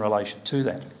decide in relation to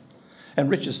that. And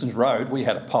Richardson's Road, we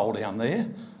had a poll down there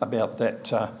about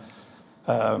that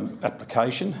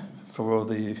application for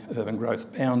the urban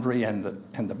growth boundary and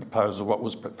the proposal, what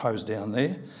was proposed down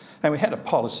there. And we had a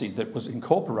policy that was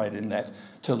incorporated in that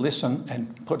to listen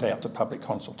and put out to public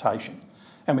consultation.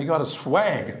 And we got a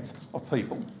swag of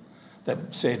people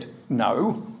that said,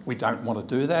 no, we don't want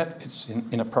to do that, it's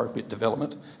inappropriate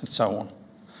development, and so on.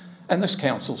 And this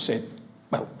council said,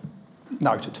 well,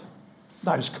 noted.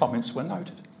 Those comments were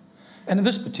noted. And in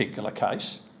this particular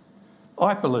case,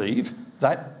 I believe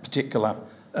that particular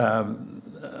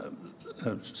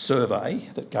survey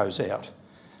that goes out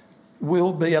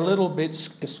will be a little bit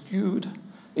skewed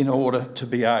in order to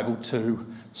be able to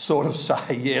sort of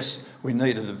say, yes, we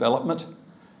need a development,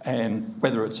 and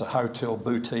whether it's a hotel,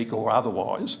 boutique or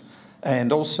otherwise.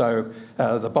 And also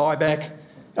the buyback,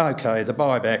 okay, the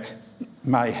buyback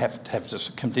may have to have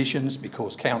some conditions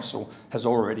because council has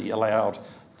already allowed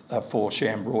for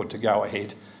Shambroad to go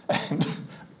ahead and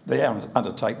they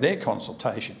undertake their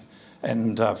consultation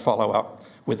and follow up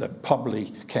with a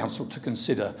probably council to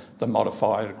consider the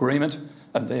modified agreement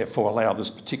and therefore allow this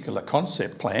particular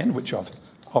concept plan, which I've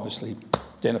obviously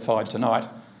identified tonight,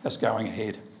 as going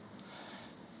ahead.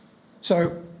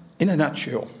 So, in a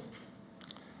nutshell,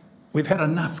 we've had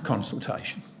enough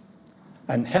consultation.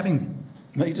 And having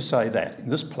me to say that in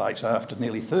this place after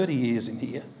nearly 30 years in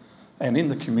here and in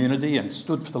the community and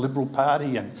stood for the Liberal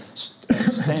Party and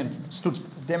stood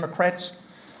for the Democrats,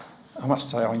 I must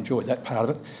say I enjoyed that part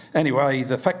of it. Anyway,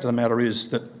 the fact of the matter is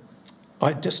that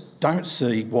I just don't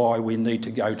see why we need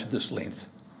to go to this length.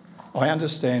 I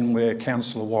understand where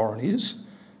Councillor Warren is,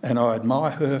 and I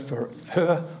admire her for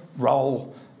her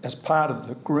role as part of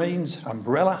the Greens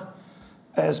umbrella,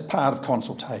 as part of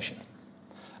consultation.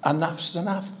 Enough's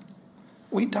enough.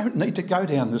 We don't need to go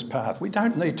down this path. We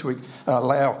don't need to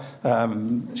allow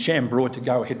Shambroad to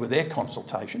go ahead with their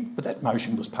consultation, but that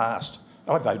motion was passed.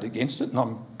 I voted against it, and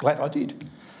I'm glad I did.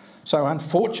 So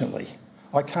unfortunately,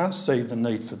 I can't see the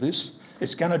need for this.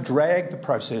 It's going to drag the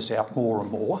process out more and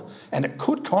more, and it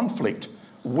could conflict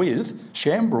with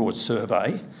Shambroad's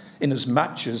survey in as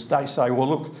much as they say, well,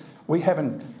 look, we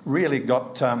haven't really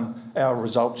got our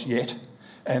results yet,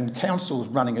 and council's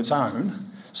running its own,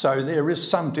 so there is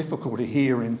some difficulty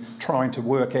here in trying to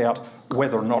work out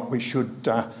whether or not we should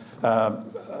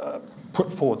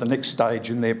put forward the next stage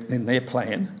in their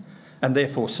plan and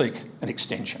therefore seek an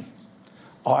extension.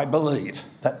 I believe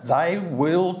that they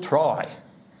will try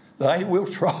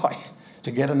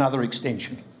to get another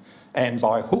extension, and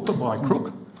by hook or by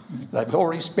crook, they've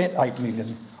already spent $8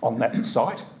 million on that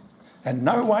site, and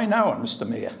no way knowing, Mr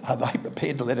Mayor, are they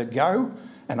prepared to let it go,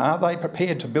 and are they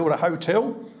prepared to build a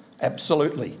hotel?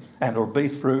 Absolutely, and it'll be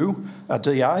through a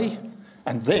DA,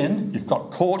 and then you've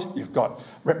got court, you've got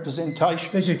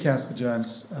representation. Thank you, Councillor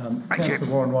James.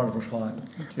 Councillor Warren, right of reply.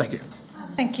 Thank you.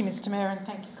 Thank you, Mr Mayor, and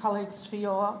thank you, colleagues, for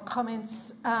your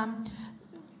comments.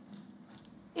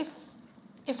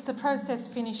 If the process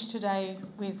finished today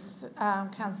with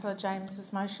Councillor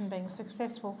James's motion being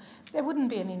successful, there wouldn't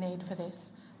be any need for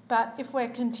this. But if we're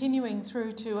continuing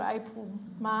through to April,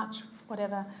 March,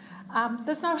 whatever,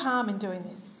 there's no harm in doing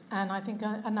this, and I think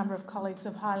a number of colleagues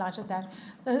have highlighted that.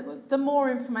 The more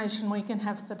information we can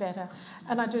have, the better.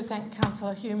 And I do thank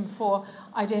Councillor Hume for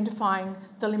identifying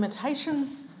the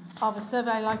limitations of a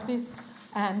survey like this,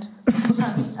 and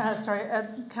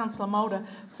Councillor Mulder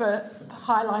for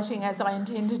highlighting, as I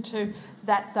intended to,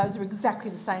 that those are exactly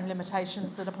the same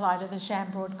limitations that apply to the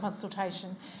Shambroad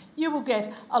consultation. You will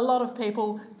get a lot of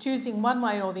people choosing one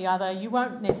way or the other. You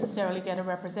won't necessarily get a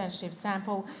representative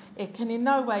sample. It can in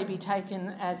no way be taken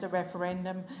as a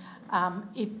referendum.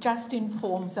 It just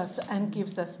informs us and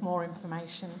gives us more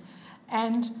information.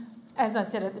 And as I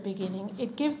said at the beginning,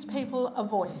 it gives people a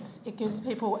voice. It gives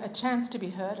people a chance to be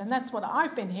heard. And that's what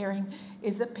I've been hearing,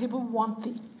 is that people want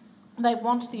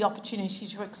the opportunity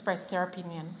to express their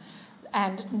opinion.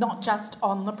 and not just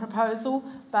on the proposal,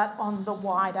 but on the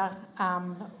wider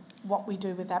what we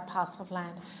do with that parcel of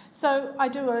land. So I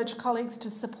do urge colleagues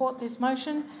to support this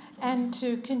motion and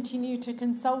to continue to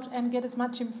consult and get as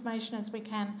much information as we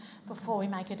can before we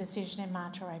make a decision in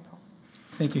March or April.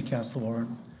 Thank you, Councillor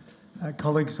Warren.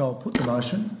 Colleagues, I'll put the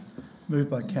motion.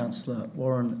 Moved by Councillor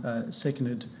Warren,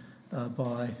 seconded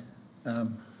by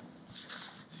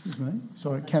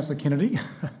Councillor Kennedy.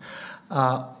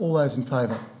 All those in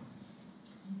favour?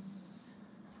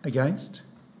 Against?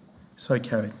 So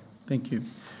carried. Thank you.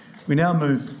 We now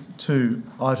move to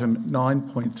item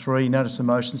 9.3, notice of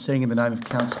motion setting in the name of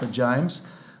Councillor James,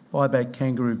 buyback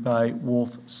Kangaroo Bay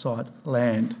Wharf site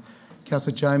land.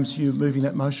 Councillor James, you moving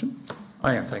that motion?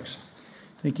 I am, thanks.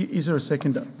 Thank you. Is there a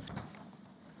seconder?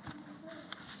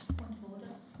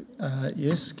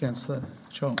 Yes, Councillor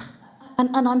Chong.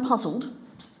 And I'm puzzled.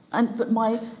 But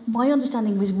my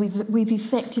understanding was we've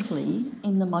effectively,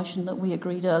 in the motion that we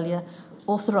agreed earlier,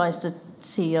 authorised the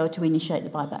CEO to initiate the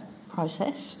buyback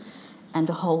process and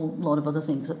a whole lot of other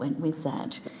things that went with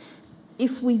that.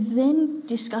 If we then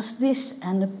discuss this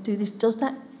and do this, does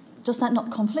that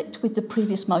not conflict with the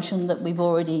previous motion that we've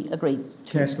already agreed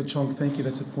to? Councillor Chong, thank you.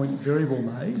 That's a point very well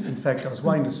made. In fact, I was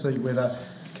waiting to see whether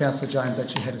Councillor James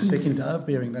actually had a seconder,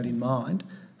 bearing that in mind,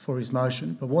 for his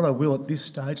motion. But what I will at this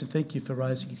stage, and thank you for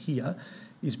raising it here,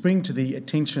 is bring to the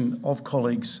attention of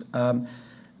colleagues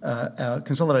our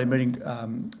consolidated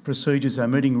meeting procedures, our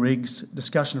meeting regs,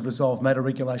 discussion of resolved matter,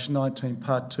 Regulation 19,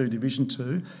 Part 2, Division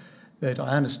 2, that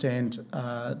I understand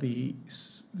the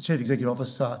Chief Executive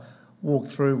Officer walked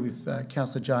through with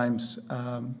Councillor James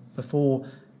before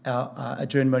our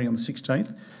adjourned meeting on the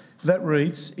 16th. That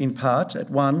reads, in part,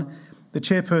 at 1, the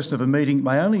chairperson of a meeting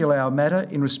may only allow a matter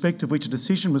in respect of which a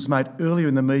decision was made earlier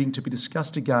in the meeting to be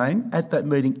discussed again at that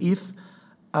meeting if,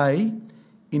 A,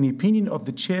 in the opinion of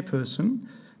the chairperson,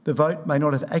 the vote may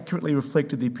not have accurately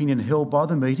reflected the opinion held by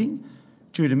the meeting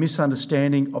due to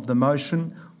misunderstanding of the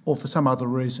motion or for some other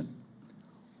reason.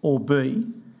 Or B,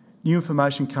 new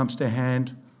information comes to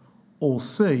hand. Or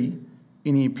C,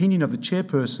 in the opinion of the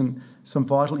chairperson, some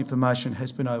vital information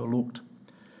has been overlooked.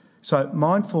 So,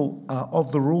 mindful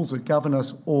of the rules that govern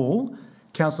us all,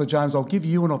 Councillor James, I'll give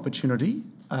you an opportunity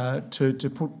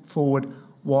to put forward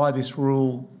why this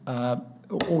rule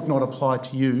ought not apply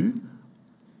to you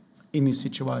in this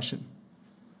situation.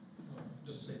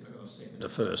 Just see if I've got a seconder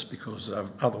first, because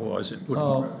otherwise it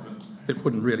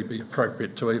wouldn't really be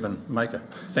appropriate to even make a...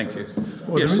 Thank you.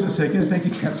 Well, yes. There is a second. Thank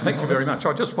you, Councillor. Thank you very much.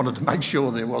 I just wanted to make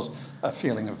sure there was a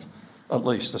feeling of at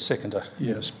least a seconder.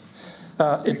 Yes.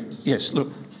 Yes,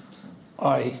 look,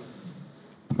 I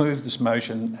moved this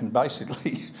motion and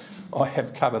basically I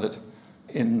have covered it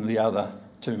in the other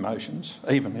two motions,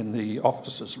 even in the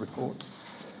officer's report.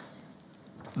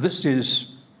 This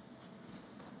is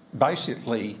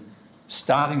basically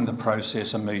starting the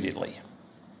process immediately.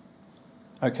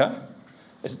 Okay?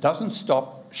 It doesn't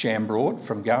stop Shambroad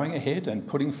from going ahead and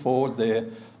putting forward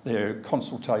their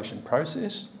consultation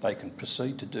process. They can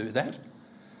proceed to do that,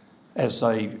 as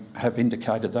they have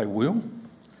indicated they will.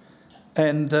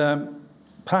 And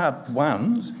Part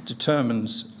 1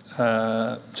 determines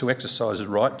to exercise a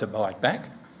right to buy back,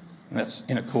 and that's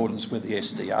in accordance with the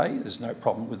SDA. There's no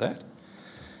problem with that.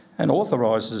 And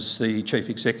authorises the Chief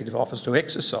Executive Officer to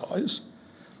exercise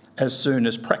as soon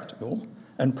as practical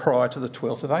and prior to the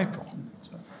 12th of April.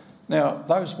 Now,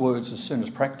 those words, as soon as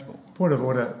practical. Point of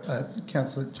order,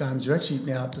 Councillor James, you're actually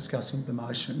now discussing the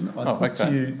motion. I put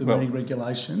to you the meeting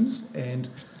regulations, and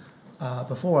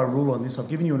before I rule on this, I've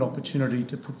given you an opportunity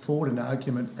to put forward an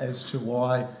argument as to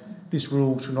why this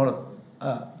rule should not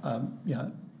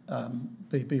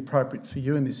be appropriate for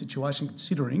you in this situation,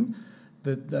 considering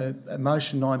that the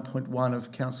motion 9.1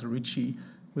 of Councillor Ritchie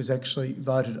was actually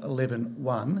voted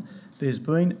 11-1. There's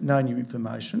been no new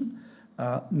information.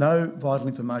 No vital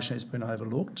information has been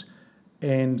overlooked.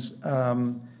 And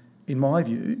in my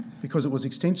view, because it was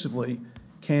extensively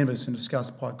canvassed and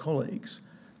discussed by colleagues,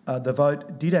 the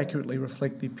vote did accurately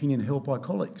reflect the opinion held by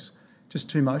colleagues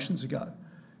just 2 motions ago.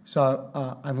 So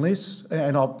unless,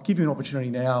 and I'll give you an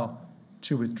opportunity now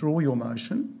to withdraw your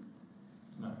motion.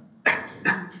 No.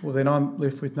 Well, then I'm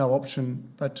left with no option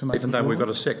but to make... Even though we've got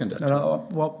a seconder. I'm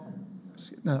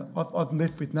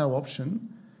left with no option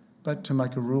but to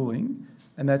make a ruling,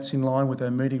 and that's in line with our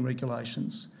meeting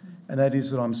regulations. And that is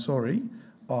that I'm sorry,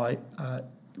 I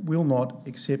will not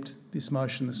accept this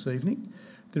motion this evening.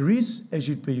 There is, as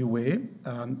you'd be aware,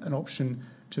 an option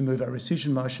to move a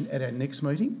rescission motion at our next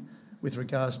meeting with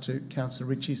regards to Councillor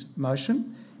Ritchie's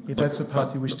motion, if that's a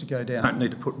path you wish to go down. I don't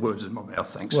need to put words in my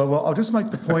mouth, thanks. Well, I'll just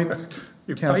make the point.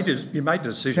 You made the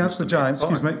decision. Councillor James,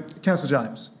 excuse me. Councillor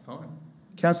James. Fine.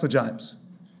 Councillor James,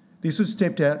 this was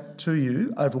stepped out to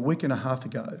you over a week and a half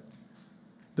ago.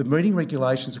 The meeting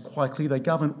regulations are quite clear. They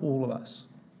govern all of us.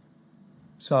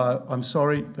 So I'm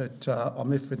sorry, but I'm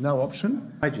left with no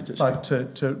option but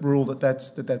to rule that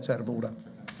that's out of order.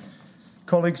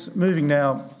 Colleagues, moving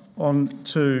now on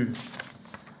to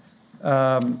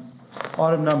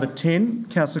item number 10,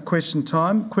 councillor question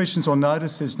time. Questions on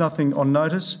notice. There's nothing on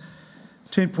notice.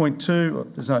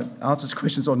 10.2, there's no answers to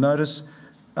questions on notice.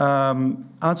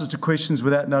 Answers to questions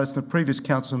without notice in the previous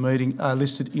council meeting are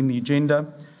listed in the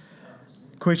agenda.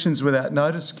 Questions without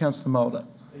notice. Councillor Moulder.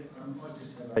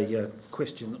 A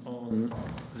question on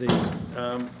the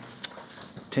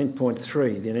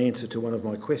 10.3, an answer to one of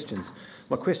my questions.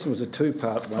 My question was a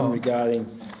two-part one regarding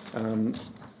an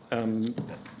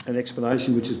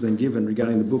explanation which has been given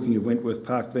regarding the booking of Wentworth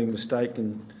Park being a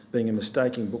mistaken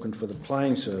booking for the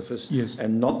playing surface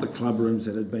and not the club rooms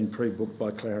that had been pre-booked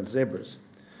by Clarence Zebras.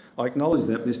 I acknowledge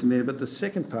that, Mr Mayor, but the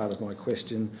second part of my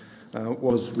question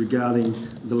was regarding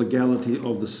the legality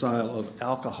of the sale of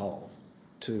alcohol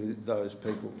to those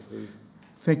people who...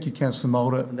 Thank you, Councillor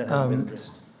Moulder. And that hasn't been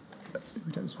addressed.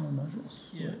 We take this one on notice.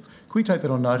 Yeah. Can we take that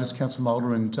on notice, Councillor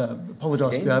Moulder, and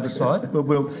apologise for the oversight? It'll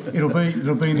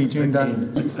be in the agenda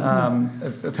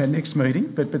of our next meeting.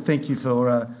 But thank you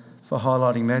for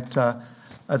highlighting that.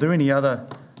 Are there any other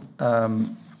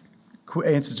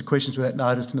answers to questions without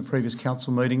notice from the previous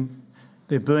council meeting?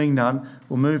 There being none,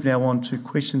 we'll move now on to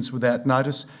questions without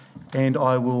notice, and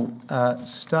I will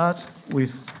start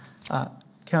with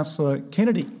Councillor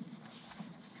Kennedy.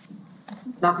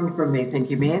 Nothing from me, thank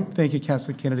you, Mayor. Thank you,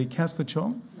 Councillor Kennedy. Councillor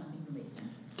Chong?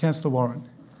 Councillor Warren?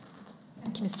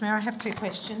 Thank you, Mr Mayor. I have two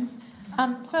questions.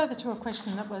 Further to a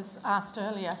question that was asked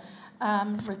earlier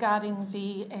regarding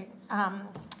the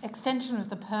extension of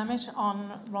the permit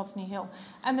on Rosny Hill,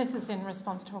 and this is in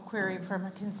response to a query from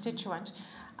a constituent.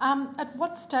 At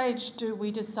what stage do we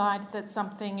decide that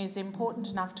something is important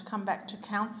enough to come back to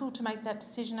council to make that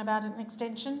decision about an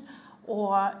extension,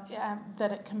 or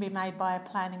that it can be made by a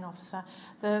planning officer?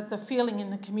 The feeling in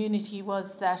the community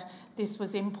was that this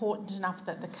was important enough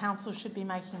that the council should be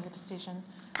making the decision.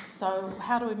 So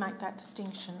how do we make that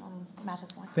distinction on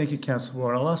matters like Thank this? you, Councillor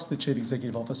Warren. I'll ask the Chief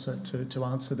Executive Officer to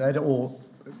answer that, or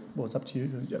well, it's up to you,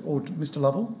 or Mr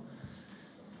Lovell.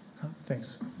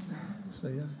 Thanks. So,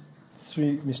 yeah.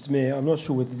 Through Mr Mayor, I'm not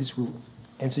sure whether this will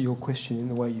answer your question in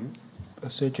the way you are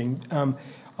searching.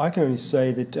 I can only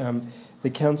say that the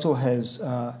council has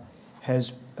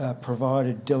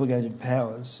provided delegated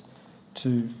powers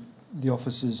to the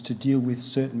officers to deal with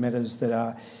certain matters that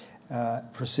are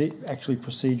actually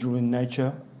procedural in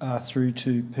nature through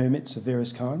to permits of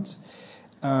various kinds.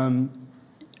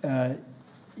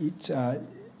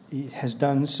 It has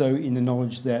done so in the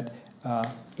knowledge that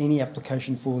any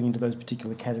application falling into those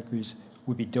particular categories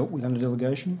would be dealt with under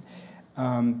delegation.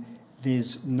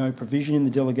 There's no provision in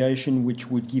the delegation which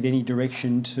would give any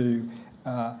direction to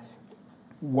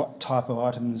what type of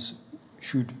items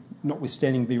should,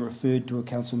 notwithstanding, be referred to a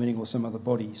council meeting or some other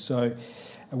body. So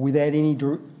without any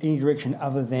direction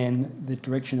other than the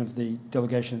direction of the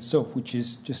delegation itself, which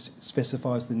is just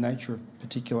specifies the nature of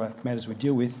particular matters we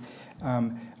deal with,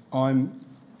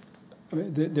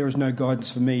 there is no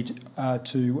guidance for me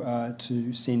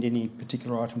to send any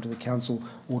particular item to the council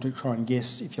or to try and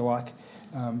guess, if you like,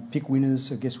 pick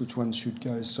winners or guess which ones should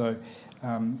go. So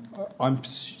I'm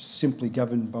simply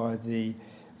governed by the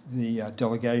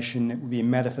delegation. It would be a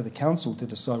matter for the council to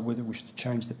decide whether we should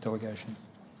change that delegation.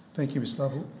 Thank you, Mr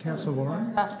Lovell. Councillor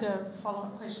Warren? Ask a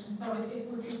follow-up question. So it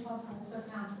would be possible for a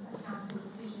council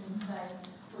decision to say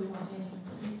we want any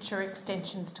future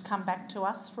extensions to come back to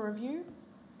us for review?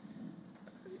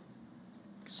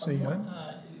 CEO?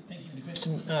 Thank you for the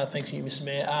question. Thank you, Mr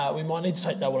Mayor. We might need to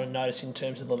take that one on notice in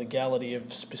terms of the legality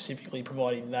of specifically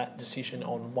providing that decision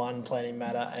on one planning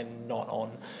matter and not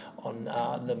on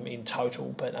them in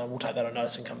total. But we'll take that on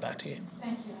notice and come back to you.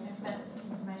 Thank you. And if that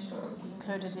information could be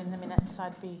included in the minutes,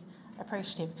 I'd be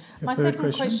appreciative. My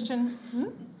second question.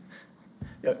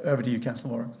 Yeah, over to you,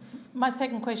 Councillor Warren. My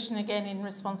second question, again in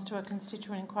response to a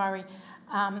constituent inquiry,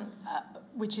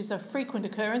 which is a frequent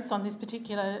occurrence on this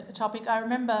particular topic. I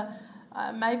remember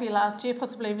maybe last year,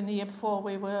 possibly even the year before,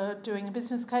 we were doing a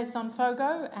business case on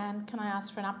FOGO, and can I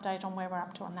ask for an update on where we're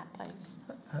up to on that, please?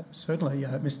 Certainly.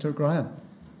 Mr Graham.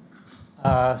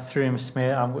 Through you, Mr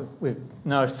Mayor, we've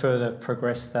no further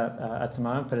progressed that at the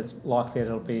moment, but it's likely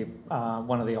it'll be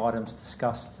one of the items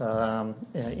discussed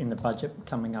in the budget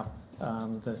coming up,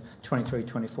 the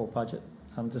 23-24 budget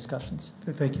discussions.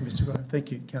 Thank you, Mr Graham.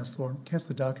 Thank you, Councillor Warren.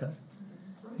 Councillor Darko.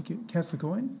 Thank you. Councillor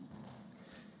Goyne.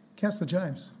 Councillor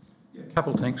James. Yeah, a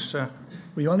couple of things.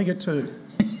 We only get two.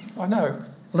 I know.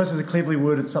 unless it's a cleverly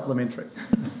worded supplementary.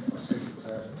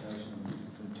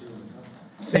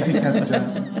 Thank you, Councillor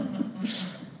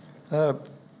Jones.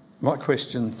 My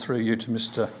question through you to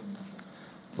Mr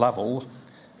Lovell,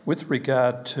 with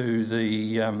regard to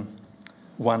the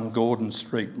 1 Gordon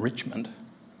Street, Richmond,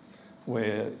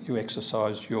 where you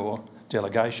exercised your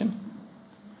delegation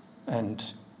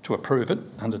and to approve it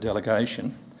under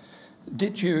delegation, do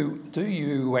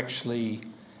you actually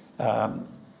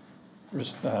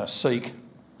seek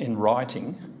in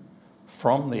writing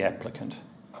from the applicant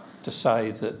to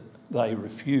say that they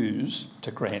refuse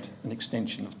to grant an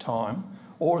extension of time,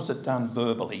 or is it done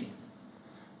verbally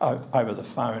over the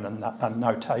phone and a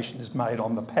notation is made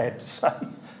on the pad to say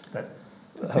that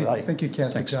Thank you,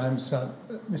 Councillor James.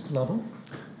 Mr Lovell.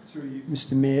 Through you,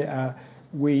 Mr Mayor,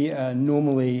 we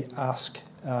normally ask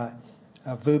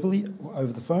verbally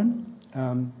over the phone,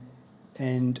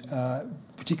 and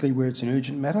particularly where it's an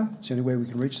urgent matter, it's the only way we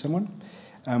can reach someone.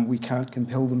 We can't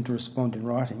compel them to respond in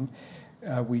writing.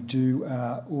 We do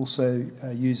also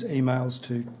use emails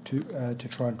to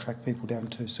try and track people down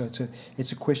too. So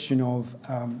it's a question of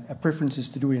our preference is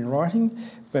to do it in writing,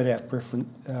 but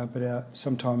our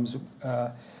sometimes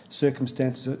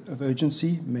circumstances of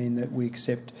urgency mean that we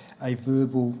accept a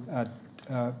verbal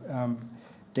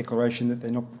declaration that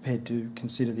they're not prepared to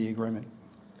consider the agreement.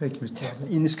 Thank you, Mr. Lovell.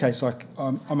 In this case,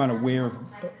 I'm unaware of.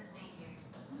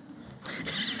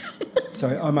 So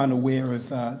I'm unaware of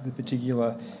the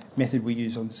particular method we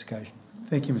use on this occasion.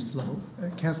 Thank you, Mr Lovell.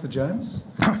 Councillor Jones.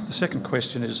 The second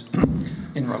question is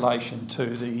in relation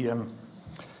to the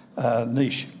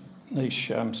niche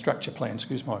structure plan.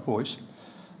 Excuse my voice.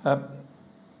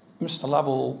 Mr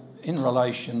Lovell, in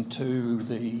relation to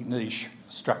the niche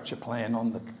structure plan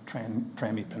on the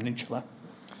Trammy Peninsula,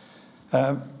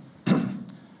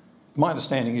 my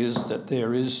understanding is that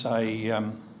there is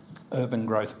a urban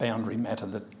growth boundary matter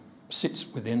that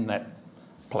sits within that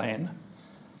plan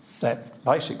that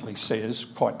basically says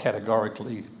quite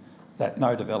categorically that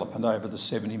no development over the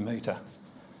 70-metre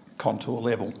contour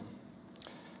level.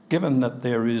 Given that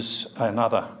there is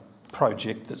another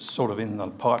project that's sort of in the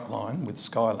pipeline with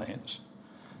Skylands,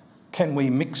 can we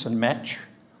mix and match,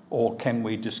 or can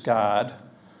we discard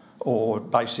or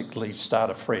basically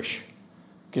start afresh,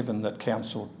 given that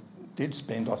Council did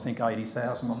spend, I think,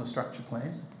 $80,000 on the structure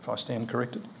plan, if I stand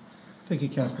corrected? Thank you,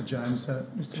 Councillor Jones.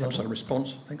 Mr Perhaps Lovell. a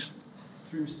response, thanks.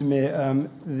 Through Mr Mayor,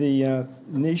 the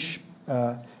niche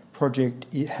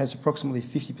project has approximately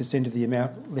 50% of the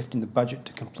amount left in the budget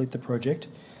to complete the project.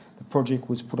 The project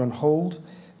was put on hold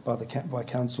by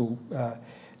council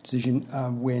decision at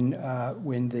a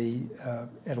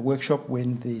workshop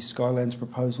when the Skylands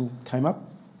proposal came up,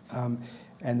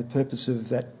 and the purpose of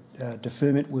that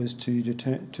deferment was to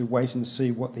wait and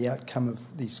see what the outcome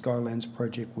of the Skylands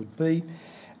project would be,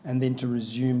 and then to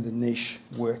resume the niche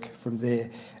work from there.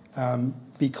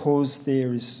 Because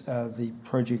the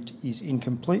project is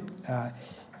incomplete,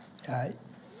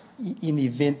 in the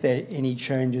event that any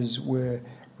changes were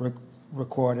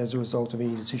required as a result of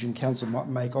any decision Council might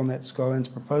make on that Skylands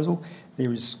proposal,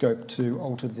 there is scope to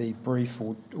alter the brief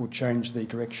or change the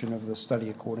direction of the study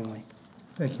accordingly.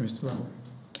 Thank you, Mr Lovell.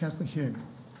 Councillor Hume.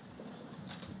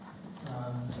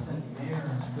 Thank you, Mayor.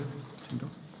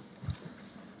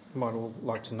 You might all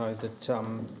like to know that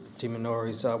Tim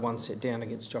Minori's one set down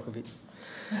against Djokovic.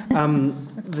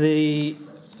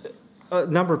 A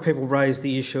number of people raised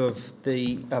the issue of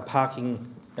the parking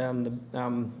and the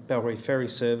Bellary Ferry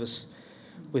service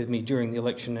with me during the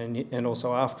election and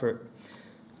also after it.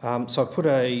 So I put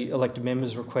a elected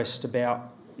members request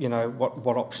about,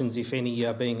 what options, if any,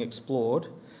 are being explored.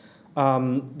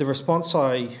 The response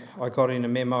I got in a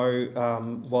memo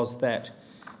was that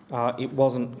it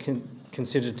wasn't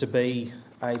considered to be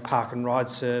a park and ride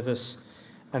service,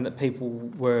 and that people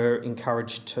were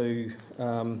encouraged to,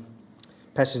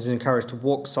 passengers encouraged to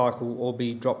walk, cycle, or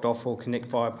be dropped off or connect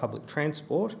via public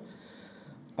transport.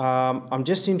 I'm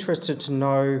just interested to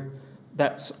know,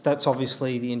 that's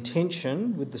obviously the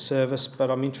intention with the service, but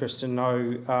I'm interested to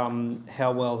know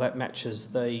how well that matches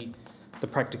the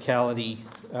practicality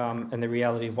and the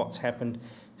reality of what's happened.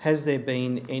 Has there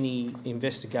been any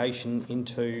investigation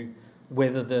into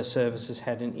whether the service has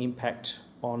had an impact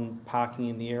on parking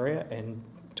in the area, and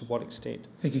to what extent?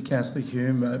 Thank you, Councillor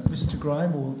Hume. Mr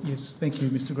Graham, or yes, thank you,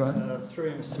 Mr Graham. Through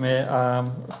you, Mr Mayor,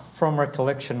 from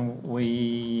recollection,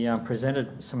 we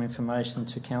presented some information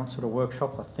to Council at a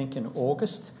workshop, I think in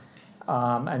August,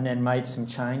 and then made some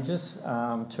changes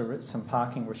to some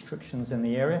parking restrictions in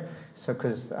the area. So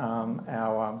because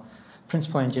our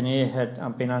principal engineer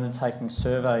had been undertaking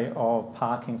survey of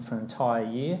parking for an entire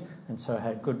year and so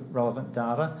had good relevant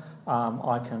data,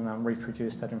 I can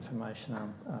reproduce that information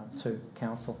to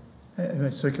council.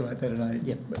 And circulate that in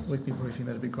a weekly briefing,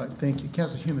 that'd be great. Thank you.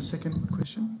 Councillor Hume, a second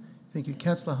question. Thank you.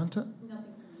 Councillor Hunter?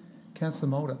 Councillor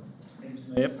Mulder?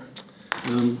 Yep.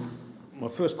 My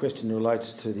first question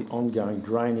relates to the ongoing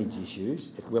drainage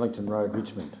issues at Wellington Road,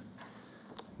 Richmond,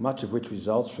 much of which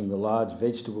results from the large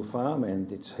vegetable farm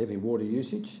and its heavy water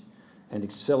usage, and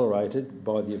accelerated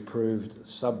by the approved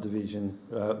subdivision,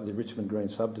 the Richmond Green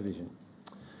subdivision.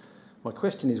 My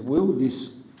question is, will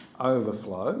this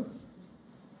overflow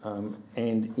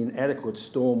and inadequate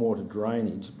stormwater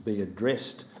drainage be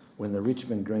addressed when the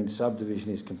Richmond Green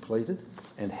subdivision is completed,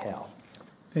 and how?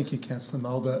 Thank you, Councillor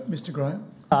Mulder. Mr Graham?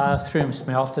 Through Mr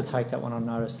Mayor, I'll have to take that one on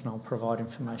notice and I'll provide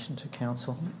information to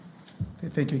council.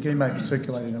 Thank you. Again, may be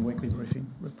circulated in a weekly briefing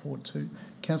report too.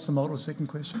 Councillor Mulder, a second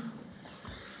question.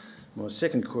 My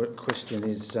second question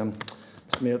is, Mr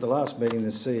Mayor, at the last meeting the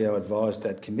CEO advised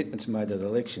that commitments made at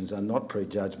elections are not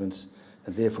prejudgments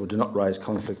and therefore do not raise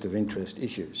conflict of interest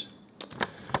issues.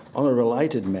 On a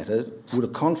related matter, would a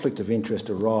conflict of interest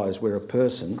arise where a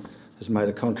person has made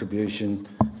a contribution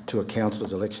to a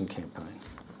councillor's election campaign?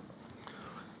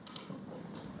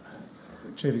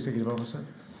 Chief Executive Officer.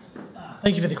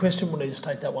 Thank you for the question. We'll need to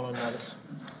take that one on notice.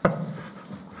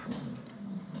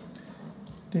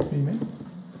 Deputy Mayor.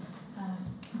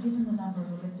 Given the number of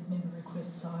elected member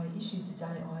requests I issued today,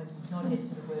 I'm not ahead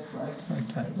to the workload.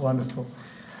 Okay, wonderful.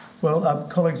 Well,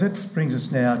 colleagues, that brings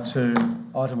us now to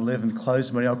item 11,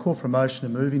 closed meeting. I'll call for a motion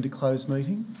to move into closed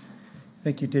meeting.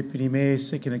 Thank you, Deputy Mayor.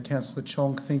 Seconded, Councillor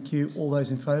Chonk. Thank you. All those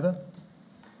in favour?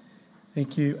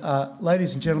 Thank you.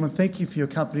 Ladies and gentlemen, thank you for your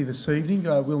company this evening.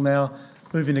 We'll now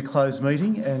move into closed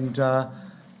meeting, and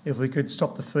if we could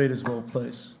stop the feed as well,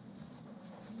 please.